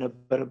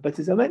በነበረበት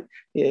ዘመን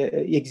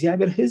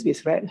የእግዚአብሔር ህዝብ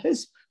የእስራኤል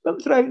ህዝብ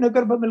በምድራዊ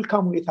ነገር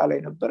በመልካም ሁኔታ ላይ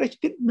ነበረች፣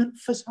 ግን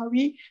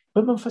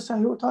በመንፈሳዊ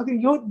ህይወቷ ግን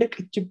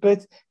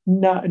የወደቀችበት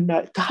እና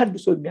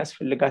ተሐድሶ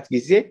የሚያስፈልጋት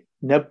ጊዜ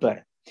ነበረ።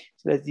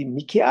 ስለዚህ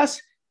ሚክያስ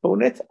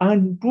በእውነት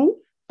አንዱ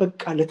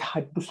በቃ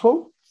ለተሐድሶ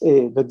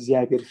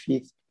በእግዚአብሔር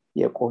ፊት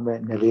የቆመ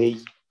ነብይ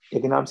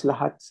ደግናም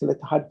ስለ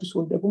ተሐድሶ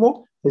ደግሞ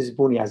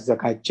ህዝቡን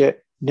ያዘጋጀ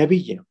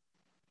ነብይ ነው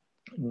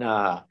እና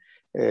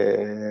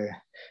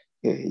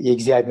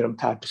የእግዚአብሔርም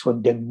ተሐድሶ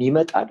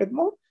እንደሚመጣ ደግሞ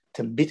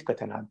ትንቢት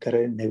ከተናገረ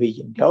ነብይ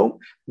እንዲያውም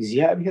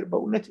እግዚአብሔር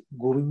በእውነት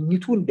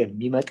ጉብኝቱ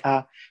እንደሚመጣ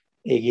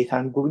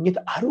የጌታን ጉብኝት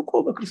አርቆ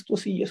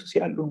በክርስቶስ ኢየሱስ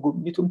ያለውን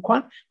ጉብኝት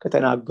እንኳን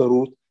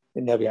ከተናገሩት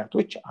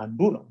ነቢያቶች አንዱ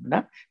ነው እና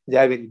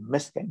እግዚአብሔር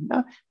ይመስገንና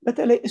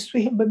በተለይ እሱ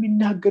ይሄን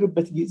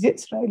በሚናገርበት ጊዜ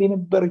እስራኤል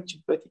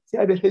የነበረችበት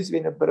እግዚአብሔር ህዝብ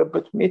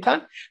የነበረበት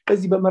ሁኔታን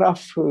በዚህ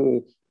በምዕራፍ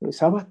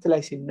 7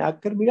 ላይ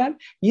ሲናገር ይላል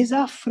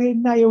የዛፍ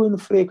ፍሬና የወይን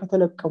ፍሬ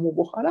ከተለቀሙ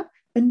በኋላ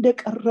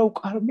እንደቀረው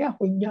ቃርሚያ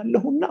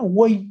ሆኛለሁና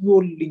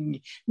ወዮልኝ፣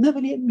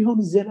 መብል የሚሆን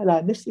ዘለላ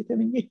ነፍስ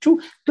የተመኘችው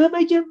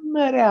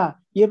በመጀመሪያ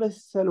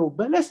የበሰለው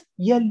በለስ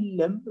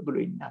የለም ብሎ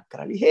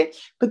ይናገራል። ይሄ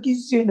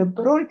በጊዜው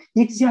የነበረውን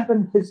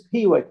የእግዚአብሔር ህዝብ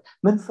ህይወት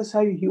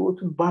መንፈሳዊ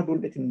ህይወቱን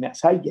ባዶነት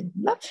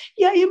የሚያሳየንና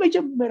ያ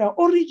የመጀመሪያ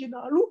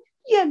ኦሪጂናሉ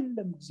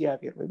የለም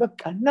እግዚአብሔር ወይ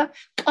በቃና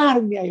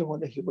ቃርሚያ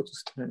የሆነ ህይወት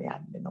ውስጥ ነው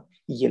ያለ ነው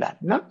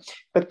ይላልና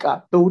በቃ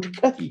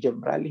በውድቀት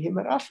ይጀምራል ይሄ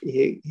ምዕራፍ። ይሄ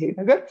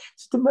ነገር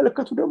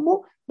ስትመለከቱ ደግሞ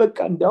በቃ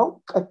እንዳው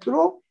ቀጥሎ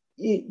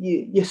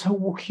የሰው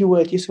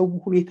ህይወት የሰው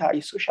ሁኔታ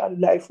የሶሻል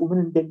ላይፉ ምን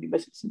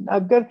እንደሚመስል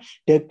ሲናገር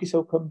ደግ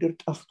ሰው ከምድር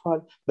ጠፍቷል፣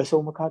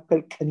 በሰው መካከል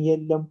ቅን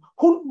የለም፣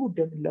 ሁሉ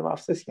ደምን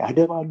ለማፍሰስ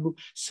ያደባሉ፣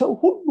 ሰው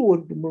ሁሉ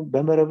ወንድሙን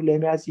በመረብ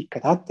ለመያዝ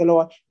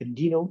ይከታተለዋል፣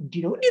 እንዲህ ነው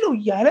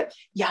እያለ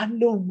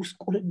ያለውን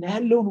ጉስቁልና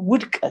ያለውን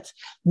ውድቀት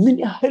ምን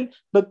ያህል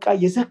በቃ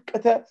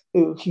የዘቀተ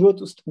ህይወት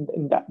ውስጥ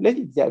እንዳለ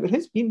እግዚአብሔር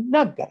ህዝብ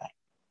ይናገራል።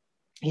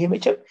 ይሄ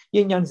መቼም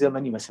የኛን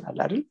ዘመን ይመስላል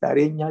አይደል? ዛሬ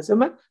የኛ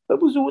ዘመን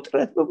በብዙ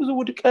ውጥረት በብዙ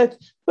ውድቀት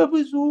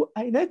በብዙ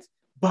አይነት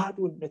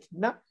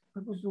ባዶነትና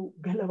በብዙ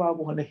ገለባ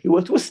በሆነ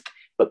ህይወት ውስጥ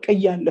በቃ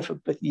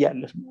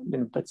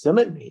ያለፍንበት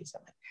ዘመን ነው ይሄ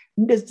ዘመን።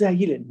 እንደዛ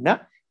ይልና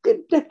ግን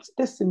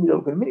ደስ የሚለው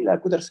ግን ምን ይላል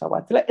ቁጥር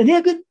 7 ላይ እኔ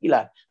ግን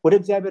ይላል ወደ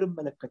እግዚአብሔር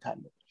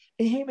እመለከታለሁ፣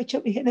 ይሄ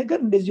ነገር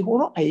እንደዚህ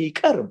ሆኖ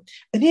አይቀርም።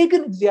 እኔ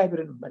ግን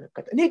እግዚአብሔርን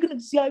እመለከት፣ እኔ ግን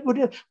እግዚአብሔር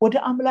ወደ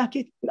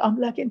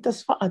አምላኬን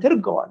ተስፋ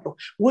አደርገዋለሁ፣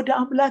 ወደ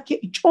አምላኬ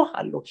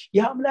እጮሃለሁ፣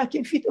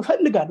 የአምላኬን ፊት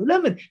እፈልጋለሁ።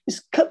 ለምን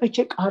እስከ መቼ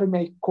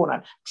ቃርሚያ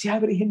ይኮናል?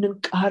 እግዚአብሔር ይህንን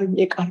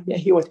የቃርሚያ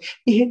ህይወት፣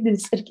 ይህንን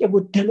ጽድቅ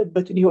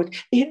የጎደለበትን ህይወት፣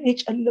 ይህንን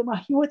የጨለማ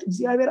ህይወት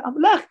እግዚአብሔር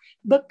አምላክ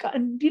በቃ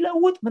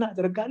እንዲለውጥ ምን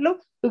አደርጋለሁ?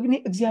 እኔ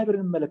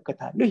እግዚአብሔርን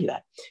እመለከታለሁ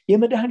ይላል።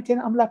 የመድኃኒቴን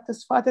አምላክ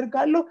ተስፋ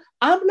አደርጋለሁ፣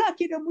 አምላኬ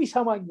ደግሞ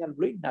ይሰማኛል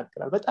ብሎ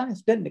ይናገራል። በጣም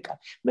ያስደንቃል።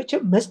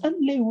 መቼም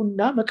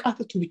መጸለዩና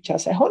መቃተቱ ብቻ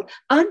ሳይሆን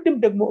አንድም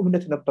ደግሞ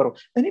እምነት ነበረው።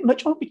 እኔ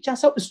መጮህ ብቻ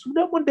ሳይሆን እሱ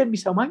ደግሞ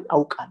እንደሚሰማኝ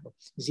አውቃለሁ።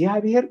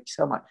 እግዚአብሔር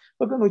ይሰማል።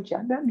 ወገኖች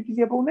አንዳንድ ጊዜ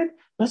በእውነት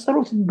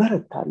በጸሎት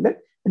እንበረታለን፣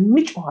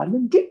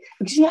 እንጮሃለን፣ ግን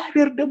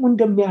እግዚአብሔር ደግሞ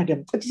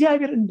እንደሚያደምጥ፣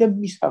 እግዚአብሔር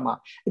እንደሚሰማ፣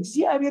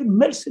 እግዚአብሔር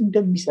መልስ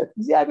እንደሚሰጥ፣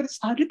 እግዚአብሔር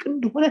ጻድቅ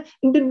እንደሆነ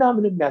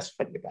እንድናምን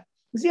ያስፈልጋል።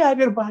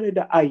 እግዚአብሔር ባለዕዳ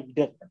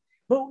አይደለም።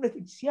 በእውነት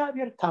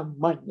እግዚአብሔር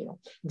ታማኝ ነው።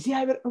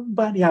 እግዚአብሔር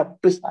እንባን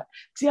ያብሳል።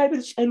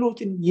 እግዚአብሔር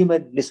ጸሎትን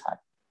ይመልሳል።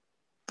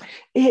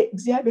 ይሄ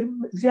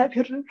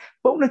እግዚአብሔርን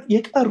በእውነት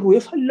የጠሩ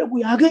የፈለጉ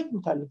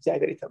ያገኙታል።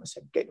 እግዚአብሔር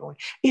የተመሰገነ ይሁን።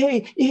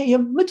 ይሄ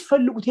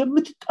የምትፈልጉት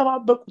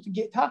የምትጠባበቁት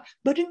ጌታ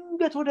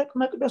በድንገት ወደ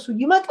መቅደሱ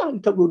ይመጣል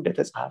ተብሎ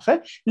እንደተጻፈ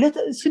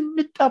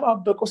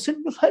ስንጠባበቀው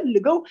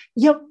ስንፈልገው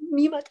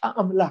የሚመጣ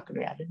አምላክ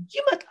ነው ያለን።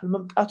 ይመጣል፣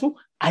 መምጣቱ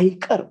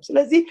አይቀርም።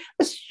 ስለዚህ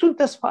እሱን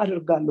ተስፋ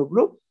አደርጋለሁ ብሎ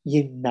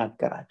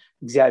ይናገራል።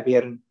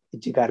 እግዚአብሔርን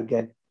እጅግ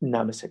አድርገን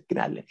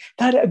እናመሰግናለን።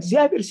 ታዲያ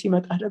እግዚአብሔር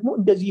ሲመጣ ደግሞ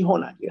እንደዚህ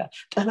ይሆናል ይላል።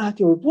 ጠላቴ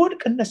ሆይ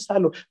ብወድቅ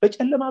እነሳለሁ፣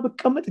 በጨለማ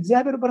ብቀመጥ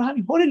እግዚአብሔር ብርሃን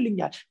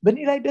ይሆንልኛል። በእኔ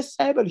ላይ ደስ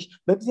አይበልሽ፣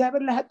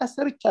 በእግዚአብሔር ላይ ኃጢአት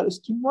ሰርቻለሁ።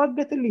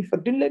 እስኪሟገትልኝ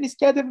ፍርድን ለእኔ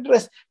እስኪያደርግ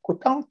ድረስ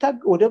ቁጣውን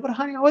ወደ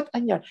ብርሃን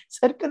ያወጣኛል።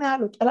 ጽድቅን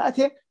ያለው ጠላቴ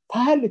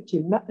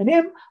ታያለችና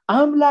እኔም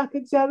አምላክ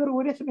እግዚአብሔር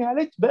ወዴት ነው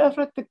ያለች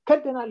በእፍረት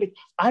ትከደናለች፣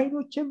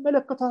 አይኖቼም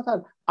መለከቷታል፣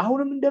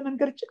 አሁንም እንደ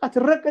መንገድ ጭቃ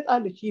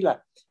ትረገጣለች ይላል።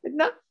 እና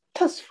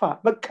ተስፋ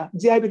በቃ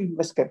እግዚአብሔር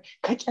ይመስገን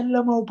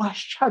ከጨለማው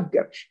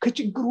ባሻገር፣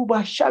 ከችግሩ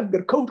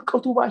ባሻገር፣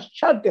 ከውድቀቱ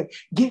ባሻገር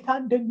ጌታ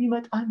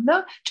እንደሚመጣና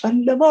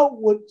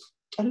ጨለማውን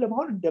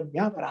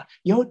እንደሚያበራ፣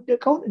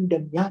 የወደቀውን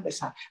እንደሚያነሳ፣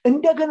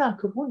 እንደገና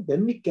ክብሩን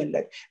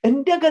እንደሚገለጥ፣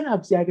 እንደገና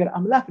እግዚአብሔር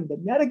አምላክ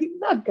እንደሚያደርግ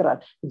ይናገራል።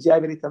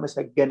 እግዚአብሔር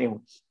የተመሰገነ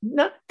ይሁን እና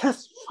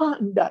ተስፋ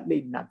እንዳለ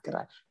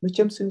ይናገራል።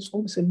 መቼም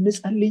ስንጾም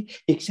ስንጸልይ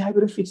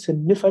የእግዚአብሔር ፊት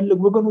ስንፈልግ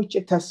ወገኖች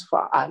ተስፋ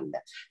አለ።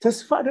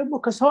 ተስፋ ደግሞ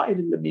ከሰው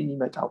አይደለም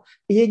የሚመጣው።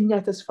 የኛ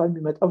ተስፋ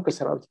የሚመጣው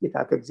ከሰራዊት ጌታ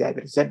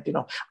ከእግዚአብሔር ዘንድ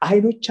ነው።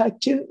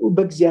 አይኖቻችን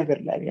በእግዚአብሔር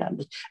ላይ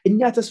ያሉት። እኛ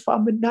ተስፋ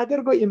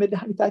የምናደርገው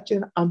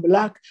የመድኃኒታችንን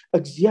አምላክ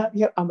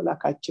እግዚአብሔር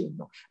አምላካችን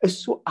ነው።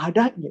 እሱ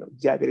አዳኝ ነው።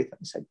 እግዚአብሔር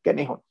የተመሰገነ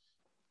ይሁን።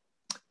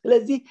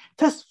 ስለዚህ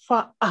ተስፋ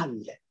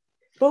አለ፣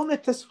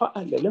 በእውነት ተስፋ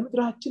አለ።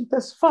 ለምድራችን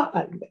ተስፋ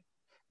አለ።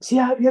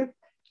 እግዚአብሔር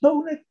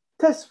በእውነት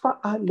ተስፋ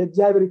አለ።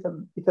 እግዚአብሔር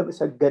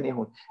የተመሰገነ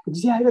ይሁን።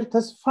 እግዚአብሔር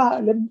ተስፋ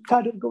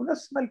ለምታደርገው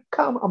ነፍስ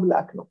መልካም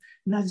አምላክ ነው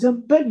እና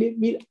ዘንበል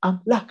የሚል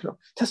አምላክ ነው።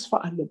 ተስፋ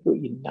አለ ብሎ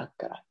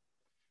ይናገራል።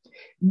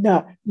 እና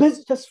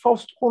በዚህ ተስፋ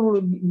ውስጥ ሆኖ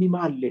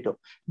የሚማልደው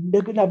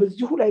እንደገና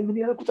በዚሁ ላይ ምን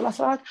ይላል? ቁጥር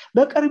 14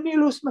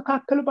 በቀርሜሎስ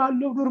መካከል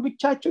ባለው ዱር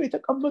ብቻቸውን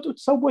የተቀመጡት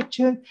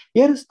ሰዎችን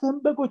የርስትህን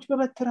በጎች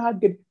በበትርህ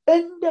አግድ፣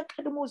 እንደ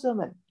ቀድሞ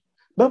ዘመን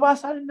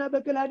በባሳንና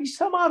በገላድ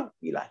ይሰማሩ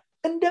ይላል።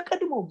 እንደ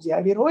ቀድሞ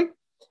እግዚአብሔር ሆይ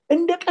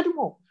እንደ ቀድሞ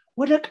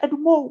ወደ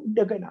ቀድሞ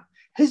እንደገና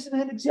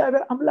ህዝብህን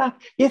እግዚአብሔር አምላክ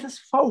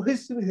የተስፋው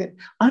ህዝብህን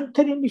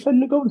አንተን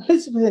የሚፈልገውን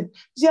ህዝብህን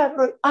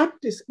እግዚአብሔር ሆይ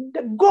አድስ፣ እንደ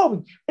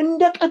ጎብኝ፣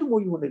 እንደ ቀድሞ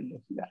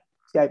ይሆንልህ ይላል።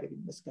 እግዚአብሔር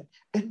ይመስገን።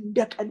 እንደ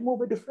ቀድሞ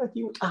በድፍረት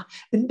ይውጣ፣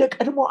 እንደ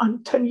ቀድሞ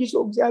አንተን ይዞ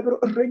እግዚአብሔር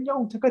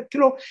እረኛውን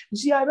ተከትሎ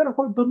እግዚአብሔር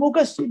ሆይ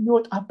በሞገስ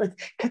የሚወጣበት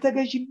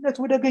ከተገዥነት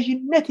ወደ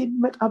ገዥነት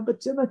የሚመጣበት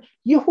ዘመን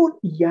ይሁን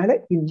እያለ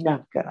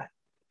ይናገራል።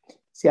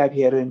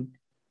 እግዚአብሔርን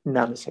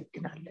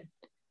እናመሰግናለን።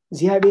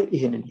 እግዚአብሔር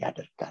ይህንን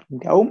ያደርጋል።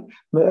 እንዲያውም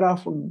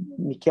ምዕራፉን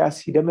ሚክያስ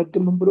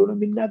ሲደመድም ብሎ ነው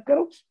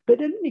የሚናገረው፣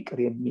 በደልን ይቅር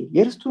የሚል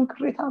የርስቱን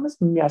ቅሬታ አመፅ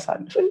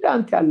የሚያሳልፍ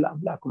እንዳንተ ያለ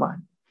አምላክ ማን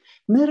ነው?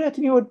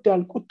 ምህረትን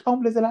ይወዳል፣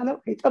 ቁጣውም ለዘላለም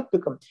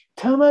አይጠብቅም፣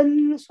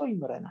 ተመልሶ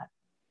ይምረናል።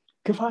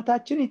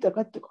 ክፋታችንን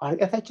ይጠቀጥቀዋል፣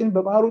 ኃጢአታችንን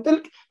በባህሩ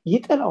ጥልቅ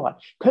ይጥለዋል።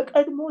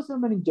 ከቀድሞ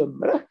ዘመን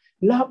ጀምረህ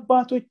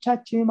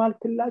ለአባቶቻችን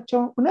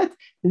የማልክላቸውን እውነት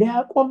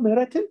ለያዕቆብ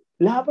ምህረትን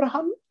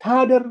ለአብርሃም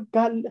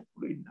ታደርጋለህ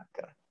ብሎ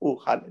ይናገራል።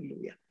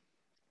 ሃሌሉያ!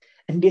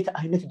 እንዴት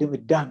አይነት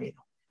ድምዳሜ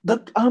ነው!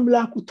 በቃ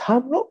አምላኩ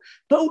ታምኖ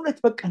በእውነት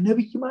በቃ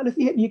ነብይ ማለት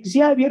ይሄን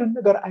የእግዚአብሔርን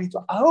ነገር አይቶ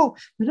አዎ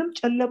ምንም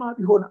ጨለማ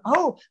ቢሆን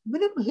አዎ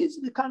ምንም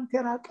ህዝብ ካንተ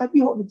የራቀ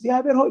ቢሆን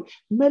እግዚአብሔር ሆይ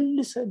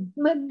መልሰን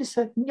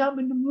እኛ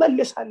ምን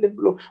መለሳለን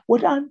ብሎ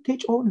ወደ አንተ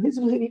የጮኸውን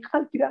ህዝብህን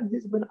የቃል ኪዳን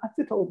ህዝብን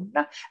አትተውምና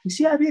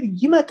እግዚአብሔር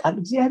ይመጣል።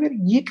 እግዚአብሔር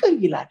ይቅር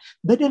ይላል።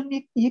 በደል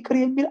ይቅር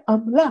የሚል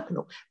አምላክ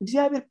ነው።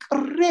 እግዚአብሔር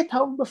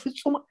ቅሬታውን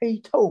በፍጹም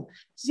አይተውም።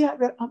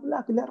 እግዚአብሔር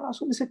አምላክ ለራሱ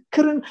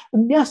ምስክርን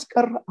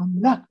የሚያስቀር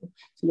አምላክ ነው።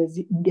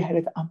 ስለዚህ እንዲህ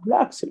አይነት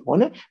አምላክ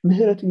ስለሆነ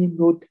ምህረትን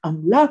የሚወድ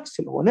አምላክ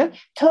ስለሆነ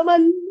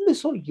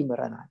ተመልሶ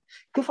ይምረናል፣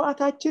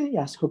 ክፋታችንን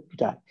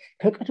ያስወግዳል።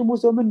 ከቀድሞ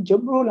ዘመን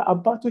ጀምሮ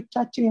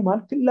ለአባቶቻችን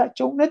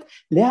የማልክላቸው እውነት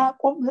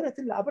ለያዕቆብ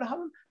ምህረትን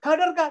ለአብርሃም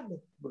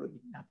ታደርጋለህ ብሎ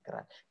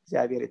ይናገራል።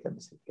 እግዚአብሔር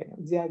የተመሰገነ።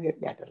 እግዚአብሔር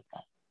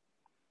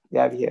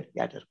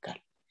ያደርጋል።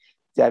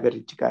 እግዚአብሔር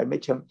እጅግ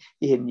መቼም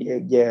ይሄን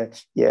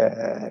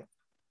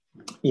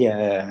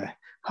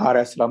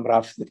የሐዋርያት ሥራ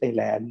ምዕራፍ 9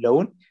 ላይ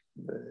ያለውን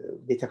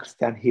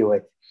ቤተክርስቲያን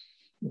ህይወት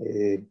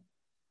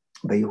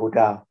በይሁዳ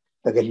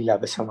በገሊላ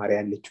በሰማርያ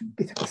ያለችው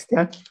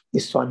ቤተክርስቲያን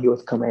የሷን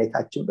ህይወት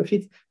ከማየታችን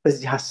በፊት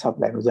በዚህ ሐሳብ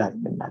ላይ ነው ዛሬ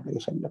መናገር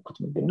የፈለኩት።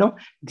 ምንድነው?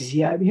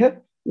 እግዚአብሔር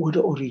ወደ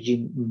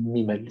ኦሪጂን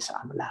የሚመልስ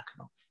አምላክ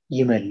ነው።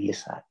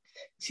 ይመልሳል፣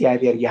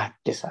 እግዚአብሔር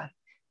ያድሳል፣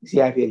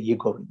 እግዚአብሔር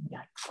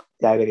ይጎበኛል።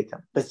 እግዚአብሔር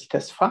በዚህ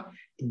ተስፋ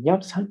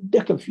እኛም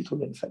ሳንደክም ፊቱን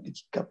ልንፈልግ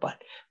ይገባል።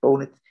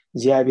 በእውነት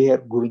እግዚአብሔር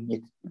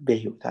ጉብኝት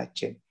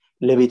በህይወታችን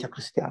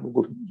ለቤተክርስቲያኑ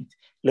ጉብኝት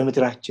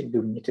ለምድራችን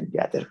ጉብኝት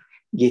እንዲያደርግ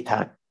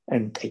ጌታን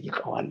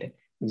እንጠይቀዋለን።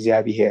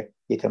 እግዚአብሔር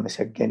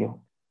የተመሰገነ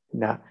ይሁን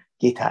እና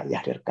ጌታ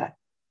ያደርጋል።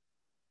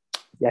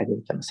 እግዚአብሔር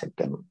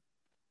የተመሰገነ ይሁን።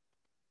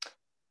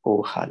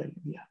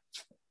 ሃሌሉያ!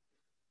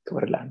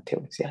 ክብር ለአንተ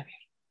ይሁን እግዚአብሔር።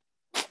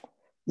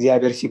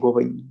 እግዚአብሔር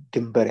ሲጎበኝ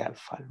ድንበር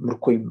ያልፋል፣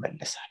 ምርኮ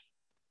ይመለሳል።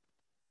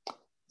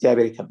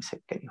 እግዚአብሔር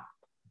የተመሰገነ ይሁን።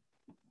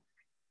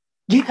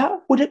 ጌታ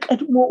ወደ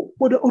ቀድሞ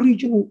ወደ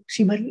ኦሪጂኑ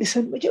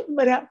ሲመልሰን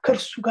መጀመሪያ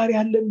ከእርሱ ጋር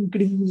ያለን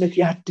ግንኙነት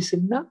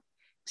ያድስና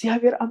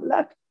እግዚአብሔር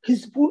አምላክ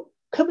ህዝቡን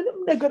ከምንም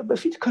ነገር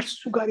በፊት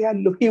ከእርሱ ጋር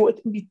ያለው ህይወት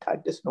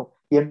እንዲታደስ ነው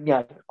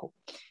የሚያደርገው።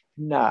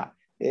 እና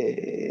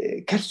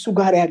ከእርሱ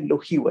ጋር ያለው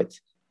ህይወት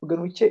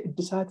ወገኖቼ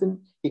እድሳትን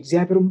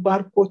የእግዚአብሔርን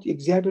ባርኮት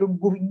የእግዚአብሔርን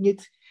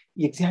ጉብኝት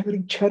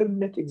የእግዚአብሔርን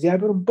ቸርነት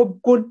የእግዚአብሔርን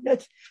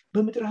በጎነት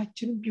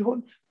በምድራችን ቢሆን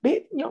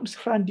በየትኛውም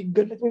ስፍራ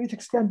እንዲገለጥ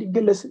በቤተክርስቲያን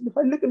እንዲገለጥ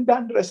ስንፈልግ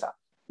እንዳንረሳ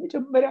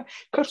መጀመሪያ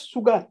ከእርሱ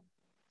ጋር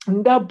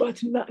እንደ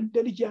አባትና እንደ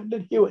ልጅ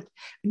ያለን ህይወት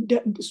እንደ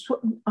እሱ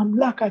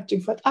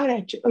አምላካችን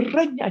ፈጣሪያችን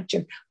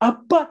እረኛችን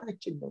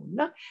አባታችን ነውና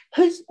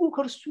ህዝቡ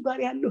ከእርሱ ጋር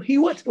ያለው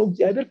ህይወት ነው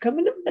እግዚአብሔር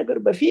ከምንም ነገር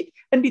በፊት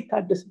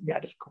እንዲታደስ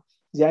የሚያደርገው።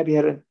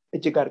 እግዚአብሔርን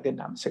እጅግ አድርገን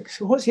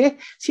እናመሰግናለን። ሆሴዕ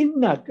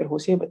ሲናገር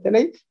ሆሴዕ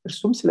በተለይ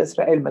እርሱም ስለ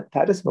እስራኤል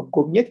መታደስ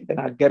መጎብኘት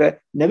የተናገረ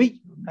ነብይ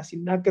ነውና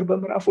ሲናገር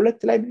በምዕራፍ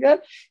 2 ላይ ይላል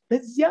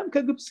በዚያም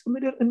ከግብጽ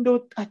ምድር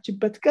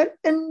እንደወጣችበት ቀን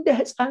እንደ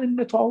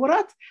ሕፃንነቷ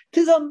ወራት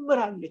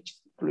ትዘምራለች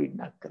ብሎ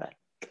ይናገራል።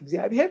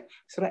 እግዚአብሔር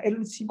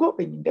እስራኤልን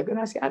ሲጎበኝ እንደገና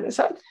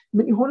ሲያነሳት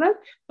ምን ይሆናል?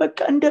 በቃ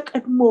እንደ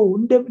ቀድሞ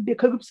እንደ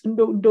ከግብጽ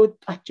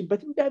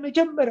እንደወጣችበት እንደ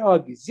መጀመሪያዋ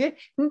ጊዜ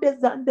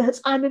እንደዛ እንደ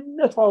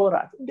ሕፃንነቷ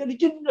ወራት እንደ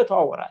ልጅነቷ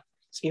ወራት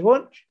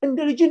ሲሆን እንደ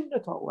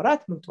ልጅነቷ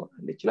ወራት ምን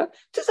ትሆናለች ይላል?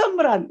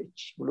 ትዘምራለች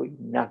ብሎ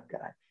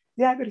ይናገራል።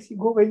 እግዚአብሔር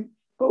ሲጎበኝ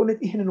በእውነት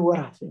ይህንን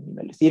ወራት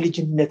የሚመልስ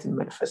የልጅነትን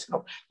መንፈስ ነው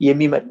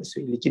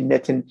የሚመልሰው።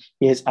 የልጅነትን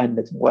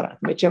የሕፃንነትን ወራት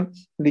መቼም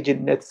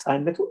ልጅነት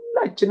ሕፃንነት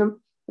ሁላችንም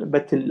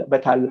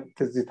በታላቅ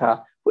ትዝታ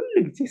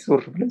ሁልጊዜ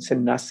ሱር ብለን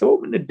ስናስበው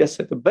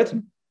ምንደሰትበት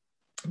ነው።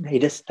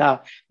 የደስታ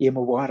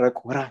የመዋረቅ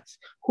ወራት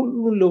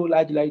ሁሉን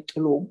ለወላጅ ላይ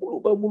ጥሎ ሙሉ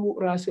በሙሉ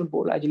ራስን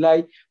በወላጅ ላይ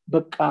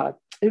በቃ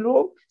ጥሎ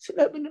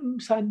ስለምንም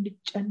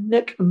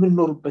ሳንጨነቅ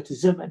የምንኖርበት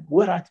ዘመን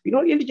ወራት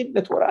ቢኖር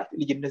የልጅነት ወራት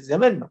የልጅነት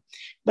ዘመን ነው።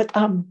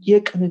 በጣም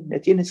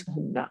የቅንነት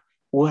የንጽህና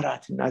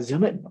ወራትና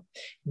ዘመን ነው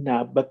እና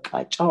በቃ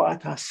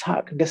ጨዋታ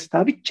ሳቅ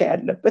ደስታ ብቻ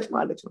ያለበት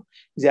ማለት ነው።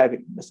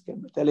 እግዚአብሔር ይመስገን።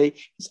 በተለይ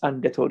ሕፃን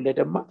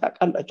እንደተወለደማ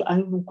ታውቃላችሁ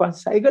አይኑን እንኳን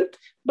ሳይገልጥ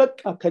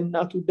በቃ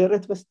ከእናቱ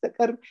ደረት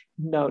በስተቀር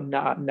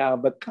እና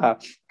በቃ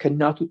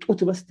ከእናቱ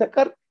ጡት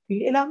በስተቀር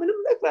ሌላ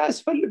ምንም ነገር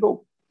አያስፈልገው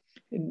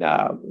እና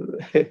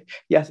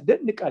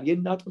ያስደንቃል።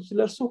 የእናቱ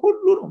ስለርሱ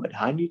ሁሉ ነው፣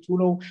 መድኃኒቱ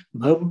ነው፣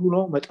 መብሉ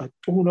ነው፣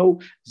 መጠጡ ነው።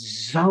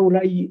 ዛው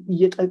ላይ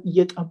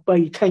እየጠባ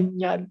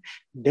ይተኛል።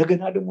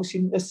 እንደገና ደግሞ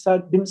ሲነሳ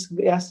ድምጽ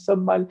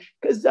ያሰማል።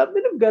 ከዛ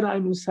ምንም ገና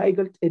አይኑን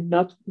ሳይገልጥ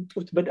እናቱ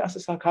ጡት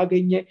በዳሰሳ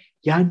ካገኘ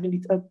ያንን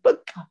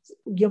ይጠበቃ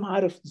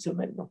የማረፍ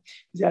ዘመን ነው።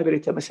 እግዚአብሔር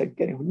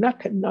የተመሰገነ ይሁንና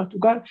ከእናቱ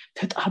ጋር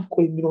ተጣብቆ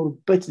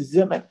የሚኖርበት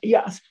ዘመን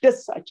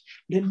ያስደሳች።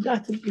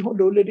 ለእናትም ቢሆን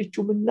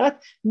ለወለደችው እናት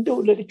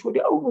እንደወለደች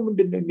ወዲያውኑ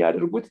ምንድነው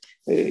የሚያደርጉት?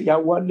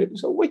 ያዋለዱ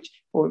ሰዎች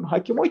ወይም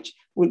ሐኪሞች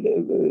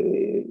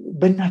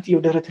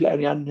በእናትየው ደረት ላይ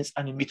ያን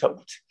ሕፃን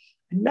የሚተውት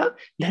እና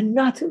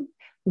ለእናትም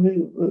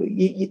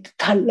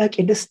ታላቅ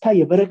የደስታ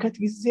የበረከት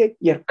ጊዜ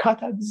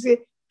የእርካታ ጊዜ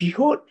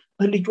ቢሆን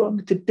በልጇ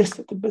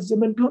የምትደሰትበት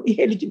ዘመን ቢሆን ይሄ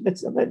ልጅነት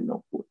ዘመን ነው፣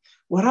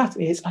 ወራት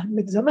ነው፣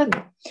 የሕፃንነት ዘመን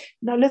ነው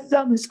እና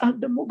ለዛም ሕፃን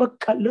ደግሞ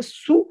በቃ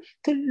ለሱ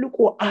ትልቁ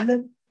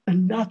ዓለም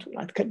እናቱ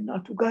ናት።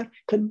 ከእናቱ ጋር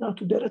ከእናቱ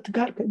ደረት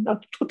ጋር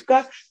ከእናቱ ጡት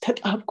ጋር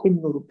ተጣብቆ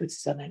የሚኖሩበት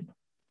ዘመን ነው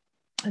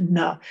እና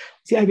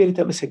እግዚአብሔር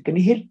የተመሰገነ።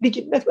 ይሄ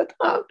ልጅነት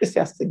በጣም ደስ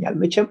ያሰኛል።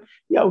 መቼም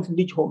ያው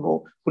ልጅ ሆኖ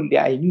ሁሌ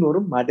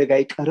አይኖርም፣ ማደግ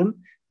አይቀርም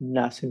እና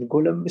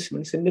ስንጎለምስ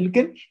ምን ስንል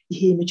ግን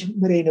ይሄ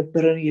መጀመሪያ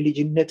የነበረን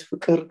የልጅነት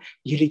ፍቅር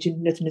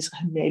የልጅነት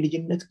ንጽህና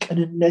የልጅነት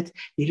ቅንነት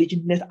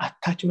የልጅነት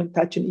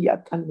አታችመንታችን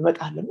እያጣን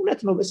እንመጣለን።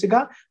 እውነት ነው፣ በስጋ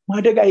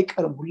ማደግ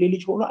አይቀርም፣ ሁሌ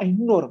ልጅ ሆኖ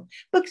አይኖርም።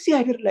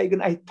 በእግዚአብሔር ላይ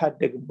ግን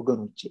አይታደግም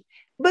ወገኖቼ።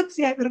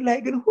 በእግዚአብሔር ላይ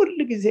ግን ሁል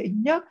ጊዜ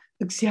እኛ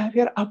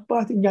እግዚአብሔር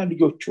አባት እኛ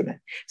ልጆቹ ነን።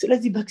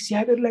 ስለዚህ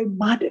በእግዚአብሔር ላይ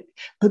ማደግ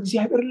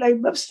በእግዚአብሔር ላይ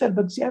መብሰል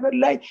በእግዚአብሔር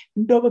ላይ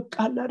እንደው በቃ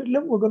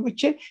አይደለም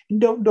ወገኖቼ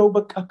እንደው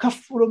በቃ ከፍ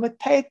ብሎ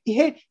መታየት ይሄ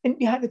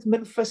እንዲህ አይነት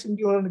መንፈስ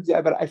እንዲሆን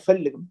እግዚአብሔር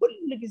አይፈልግም። ሁል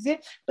ጊዜ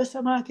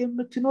በሰማያት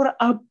የምትኖር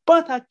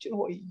አባታችን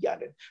ሆይ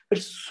እያለን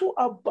እርሱ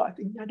አባት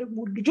እኛ ደግሞ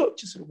ልጆች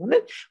ስለሆነ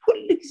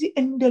ሁል ጊዜ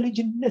እንደ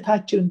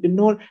ልጅነታችን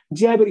እንድንሆን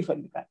እግዚአብሔር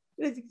ይፈልጋል።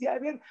 ስለዚህ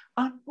እግዚአብሔር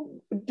አንዱ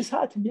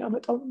እድሳት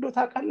የሚያመጣው እንደው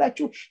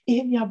ታውቃላችሁ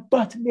ይሄን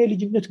የአባትና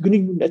የልጅነት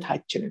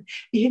ግንኙነታችንን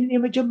ይሄን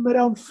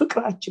የመጀመሪያውን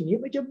ፍቅራችን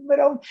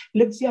የመጀመሪያውን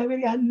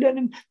ለእግዚአብሔር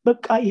ያለንን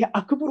በቃ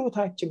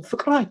የአክብሮታችን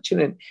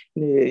ፍቅራችንን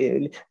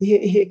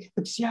ይሄ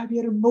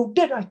እግዚአብሔርን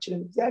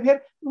መውደዳችንን እግዚአብሔር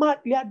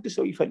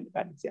ሊያድሰው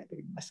ይፈልጋል።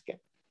 እግዚአብሔር ይመስገን።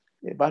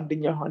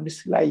 በአንደኛ ዮሐንስ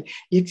ላይ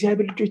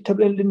የእግዚአብሔር ልጆች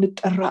ተብለን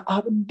ልንጠራ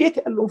አብ እንዴት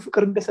ያለውን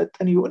ፍቅር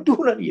እንደሰጠን እንዲሁ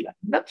ነን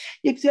ይላልና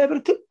የእግዚአብሔር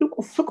ትልቁ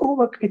ፍቅሩ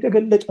በቃ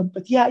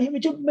የተገለጠበት ያ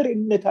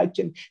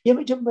የመጀመሪያነታችን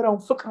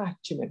የመጀመሪያውን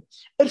ፍቅራችንን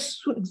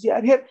እርሱን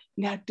እግዚአብሔር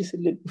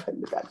ሊያድስልን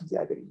ይፈልጋል።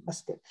 እግዚአብሔር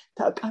ይመስገን።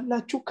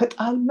 ታውቃላችሁ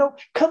ከጣልነው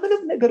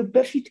ከምንም ነገር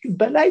በፊት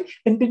በላይ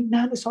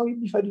እንድናነሳው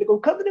የሚፈልገው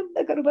ከምንም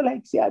ነገር በላይ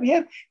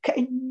እግዚአብሔር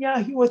ከእኛ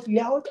ህይወት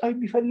ሊያወጣው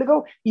የሚፈልገው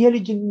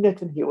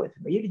የልጅነትን ህይወት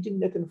ነው፣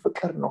 የልጅነትን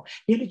ፍቅር ነው፣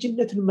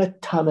 የልጅነትን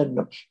መታመን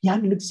ነው።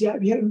 ያንን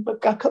እግዚአብሔርን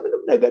በቃ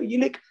ከምንም ነገር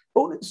ይልቅ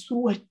በእውነት እሱን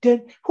ወደን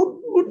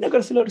ሁሉን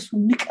ነገር ስለ እርሱ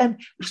ንቀን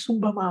እርሱን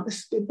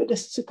በማመስገን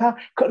በደስታ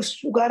ከእርሱ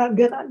ጋር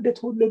ገና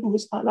እንደተወለዱ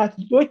ህፃናት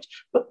ልጆች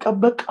በቃ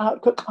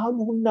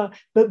ከቃሉና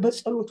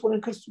በጸሎት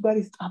ሆነን ከእርሱ ጋር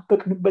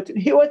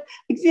የተጣበቅንበትን ህይወት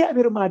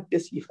እግዚአብሔር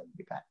ማደስ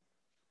ይፈልጋል።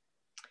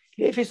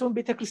 የኤፌሶን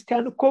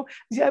ቤተክርስቲያን እኮ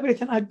እግዚአብሔር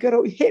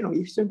የተናገረው ይሄ ነው።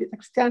 የኤፌሶን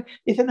ቤተክርስቲያን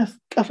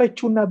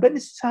የተነቀፈችውና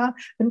በንስሐ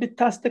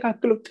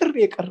እንድታስተካክለው ጥሪ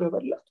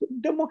የቀረበላት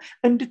ደግሞ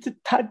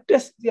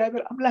እንድትታደስ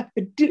እግዚአብሔር አምላክ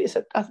እድል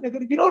የሰጣት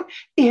ነገር ቢኖር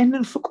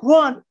ይሄንን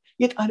ፍቅሯን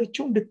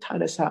የጣለችው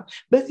እንድታነሳ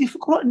በዚህ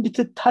ፍቅሯ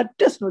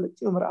እንድትታደስ ነው።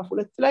 ለዚህ ምዕራፍ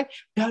 2 ላይ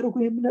ዳሩ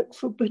ግን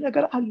የምነቅፍብህ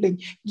ነገር አለኝ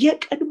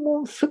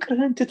የቀድሞውን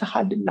ፍቅርህን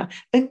ትተሃልና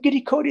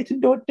እንግዲህ ከወዴት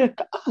እንደወደቅክ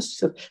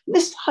አስብ፣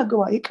 ንስሐ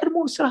ግባ፣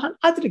 የቀድሞውን ስራህን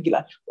አድርግ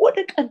ይላል። ወደ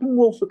ቀድሞ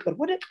ፍቅር፣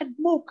 ወደ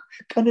ቀድሞ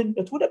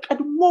ቅንነት፣ ወደ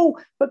ቀድሞ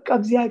በቃ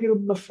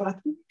እግዚአብሔርን መፍራት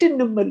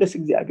እንድንመለስ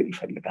እግዚአብሔር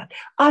ይፈልጋል።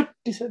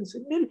 አድሰን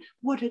ስንል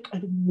ወደ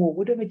ቀድሞ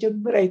ወደ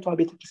መጀመሪያዊቷ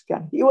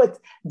ቤተክርስቲያን ህይወት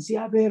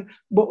እግዚአብሔር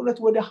በእውነት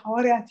ወደ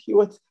ሐዋርያት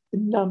ህይወት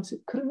እና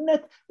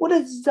ምስክርነት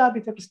ወደዛ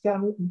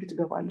ቤተክርስቲያኑ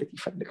እንድትገባለት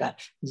ይፈልጋል።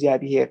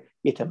 እግዚአብሔር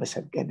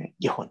የተመሰገነ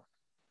ይሁን።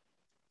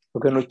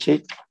 ወገኖቼ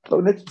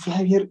በእውነት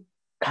እግዚአብሔር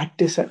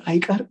ካደሰን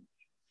አይቀር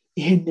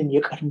ይህንን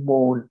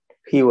የቀድሞውን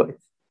ህይወት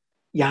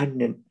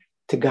ያንን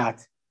ትጋት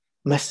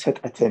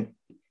መሰጠትን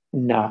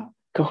እና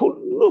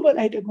ከሁሉ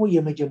በላይ ደግሞ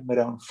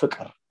የመጀመሪያውን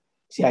ፍቅር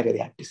እግዚአብሔር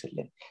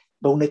ያድስልን።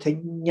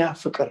 በእውነተኛ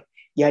ፍቅር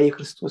ያ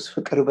የክርስቶስ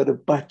ፍቅር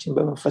በልባችን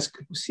በመንፈስ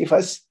ቅዱስ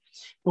ሲፈስ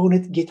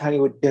በእውነት ጌታን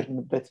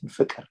የወደድንበትን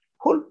ፍቅር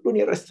ሁሉን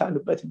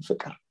የረሳንበትን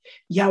ፍቅር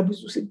ያ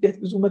ብዙ ስደት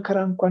ብዙ መከራ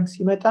እንኳን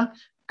ሲመጣ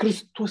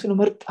ክርስቶስን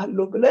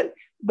መርጣለሁ ብለን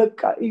በቃ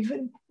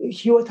ኢቭን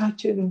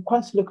ህይወታችንን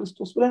እንኳን ስለ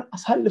ክርስቶስ ብለን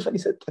አሳልፈን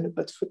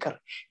የሰጠንበት ፍቅር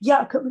ያ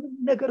ከምንም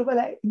ነገር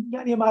በላይ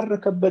እኛን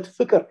የማረከበት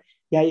ፍቅር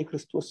ያ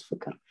የክርስቶስ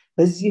ፍቅር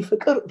በዚህ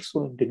ፍቅር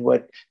እርሱን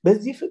እንድንወድ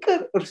በዚህ ፍቅር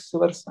እርስ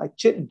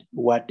በርሳችን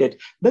እንድንዋደድ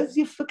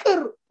በዚህ ፍቅር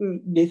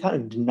ጌታን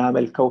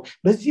እንድናመልከው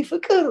በዚህ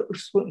ፍቅር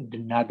እርሱን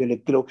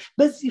እንድናገለግለው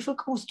በዚህ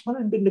ፍቅር ውስጥ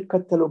ሆነን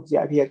እንድንከተለው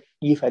እግዚአብሔር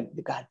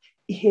ይፈልጋል።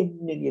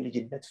 ይሄንን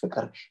የልጅነት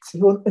ፍቅር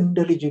ሲሆን እንደ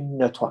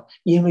ልጅነቷ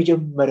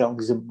የመጀመሪያውን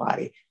ዝማሬ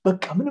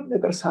በቃ ምንም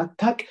ነገር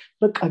ሳታቅ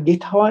በቃ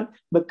ጌታዋን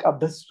በቃ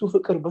በሱ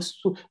ፍቅር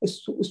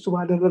እሱ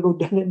ባደረገው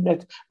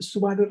ደህንነት እሱ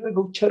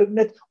ባደረገው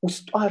ቸርነት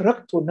ውስጧ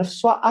ረክቶ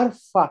ነፍሷ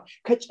አርፋ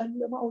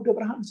ከጨለማ ወደ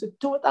ብርሃን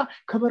ስትወጣ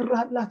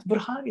ከበራላት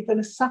ብርሃን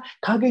የተነሳ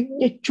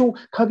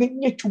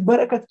ካገኘችው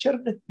በረከት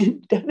ቸርነት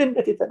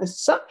ደህንነት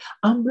የተነሳ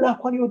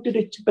አምላኳን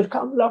የወደደችበት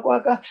ከአምላኳ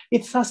ጋር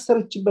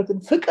የተሳሰረችበትን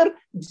ፍቅር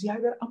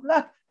እግዚአብሔር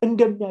አምላክ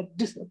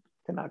እንደሚያድስ ነው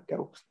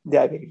ተናገረው።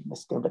 እግዚአብሔር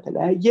ይመስገን።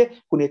 በተለያየ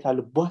ሁኔታ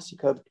ልቧ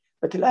ሲከብድ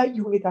በተለያየ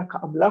ሁኔታ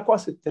ከአምላኳ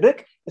ስትርቅ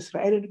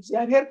እስራኤልን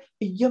እግዚአብሔር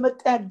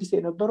እየመጣ ያድስ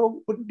የነበረው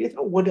እንዴት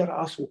ነው?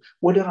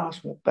 ወደ ራሱ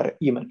ነበር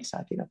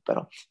ይመልሳት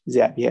የነበረው።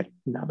 እግዚአብሔር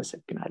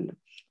እናመሰግናለን።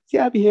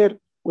 እግዚአብሔር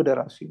ወደ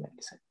ራሱ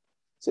ይመልሳል።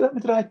 ስለ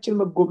ምድራችን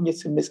መጎብኘት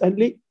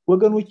ስንጸልይ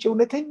ወገኖች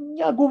እውነተኛ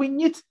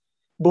ጉብኝት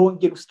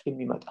በወንጌል ውስጥ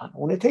የሚመጣ ነው።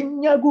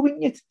 እውነተኛ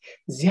ጉብኝት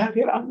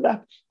እግዚአብሔር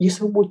አምላክ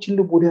የሰዎችን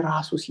ልብ ወደ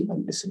ራሱ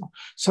ሲመልስ ነው።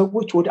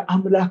 ሰዎች ወደ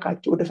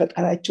አምላካቸው ወደ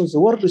ፈጣሪያቸው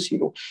ዘወር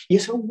ሲሉ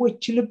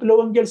የሰዎች ልብ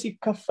ለወንጌል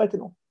ሲከፈት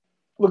ነው።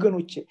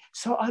 ወገኖቼ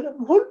ሰው ዓለም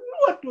ሁሉ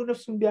ወዶ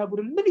ነፍሱን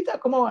ቢያጎድል ምን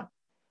ይጠቅመዋል?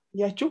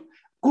 ያችሁ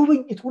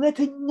ጉብኝት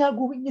እውነተኛ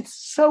ጉብኝት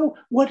ሰው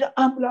ወደ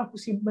አምላኩ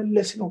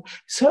ሲመለስ ነው።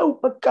 ሰው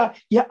በቃ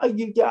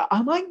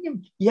የአማኝም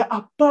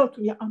የአባቱ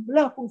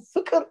የአምላኩን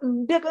ፍቅር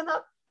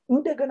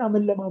እንደገና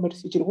መለማመድ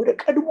ሲችል ወደ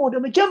ቀድሞ ወደ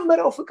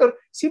መጀመሪያው ፍቅር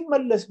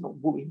ሲመለስ ነው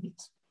ጉብኝት።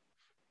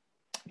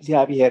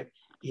 እግዚአብሔር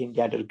ይሄን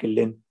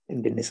እንዲያደርግልን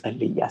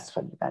እንድንጸልይ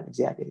ያስፈልጋል።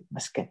 እግዚአብሔር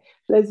ይመስገን።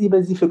 ስለዚህ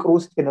በዚህ ፍቅር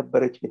ውስጥ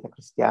የነበረች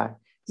ቤተክርስቲያን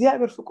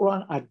እግዚአብሔር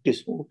ፍቅሯን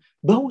አድሶ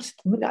በውስጥ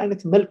ምን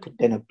አይነት መልክ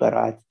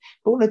እንደነበራት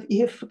በእውነት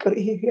ይሄ ፍቅር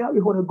ይሄ ሕያው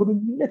የሆነ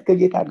ግንኙነት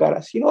ከጌታ ጋር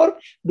ሲኖር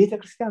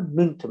ቤተክርስቲያን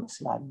ምን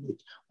ትመስላለች?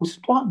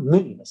 ውስጧ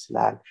ምን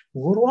ይመስላል?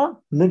 ኑሯ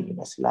ምን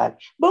ይመስላል?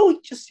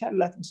 በውጭስ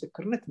ያላት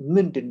ምስክርነት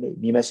ምንድነው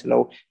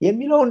የሚመስለው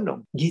የሚለውን ነው።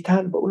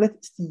 ጌታን በእውነት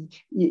እስቲ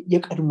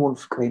የቀድሞውን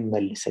ፍቅሬን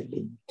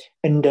መልስልኝ፣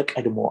 እንደ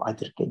ቀድሞ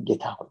አድርገኝ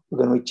ጌታ ሆይ።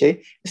 ወገኖቼ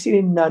እስቲ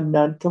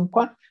እናንተ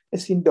እንኳን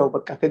እስቲ እንደው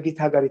በቃ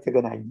ከጌታ ጋር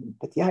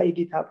የተገናኘንበት ያ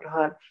የጌታ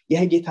ብርሃን ያ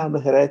የጌታ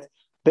ምህረት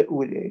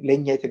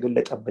ለኛ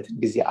የተገለጠበትን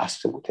ጊዜ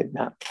አስቡትና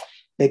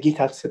ለጌታ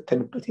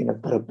ተሰጥተንበት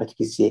የነበረበት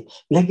ጊዜ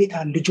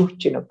ለጌታ ልጆች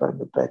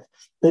የነበርንበት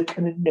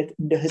በቅንነት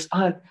እንደ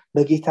ሕፃን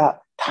በጌታ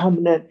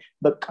ታምነን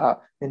በቃ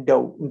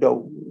እንደው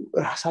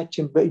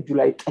ራሳችን በእጁ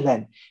ላይ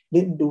ጥለን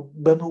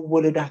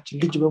በመወለዳችን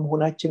ልጅ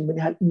በመሆናችን ምን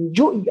ያህል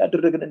እንጆይ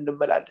እያደረግን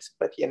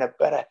እንመላለስበት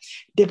የነበረ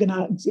እንደገና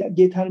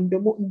ጌታን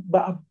ደግሞ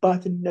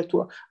በአባትነቱ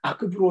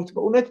አክብሮት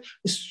በእውነት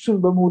እሱን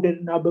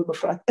በመውደድና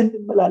በመፍራት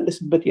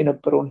እንመላለስበት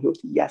የነበረውን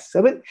ሕይወት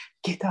እያሰብን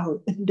ጌታ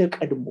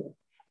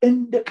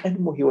እንደ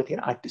ቀድሞ ሕይወቴን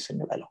አድስ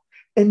እንበለው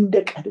እንደ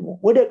ቀድሞ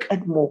ወደ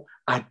ቀድሞ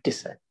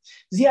አድሰን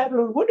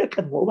እግዚአብሔር ወደ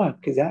ቀድሞ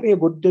እባክህ ዛሬ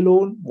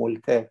የጎደለውን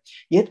ሞልተ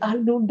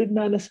የጣልነው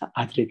እንድናነሳ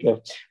አድርገ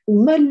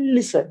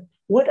መልሰን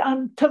ወደ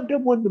አንተም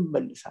ደግሞ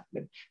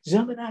እንመልሳለን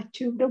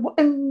ዘመናችንም ደግሞ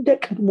እንደ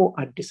ቀድሞ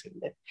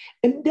አድስልን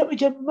እንደ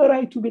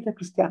መጀመሪያይቱ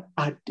ቤተክርስቲያን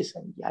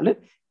አድሰን እያለን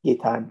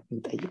ጌታን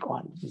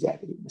እንጠይቀዋለን።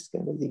 እግዚአብሔር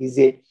ይመስገን በዚህ ጊዜ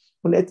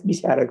እውነት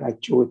ቢስ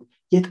ያደረጋችሁት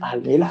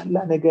የጣልነው የላላ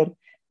ነገር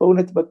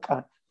በእውነት በቃ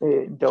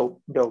እንደው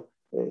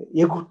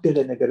የጎደለ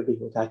ነገር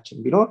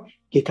በሕይወታችን ቢኖር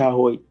ጌታ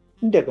ሆይ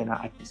እንደገና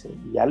አድሰን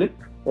እያልን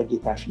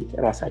በጌታ ፊት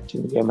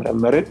ራሳችንን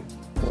እየመረመርን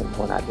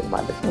እንሆናለን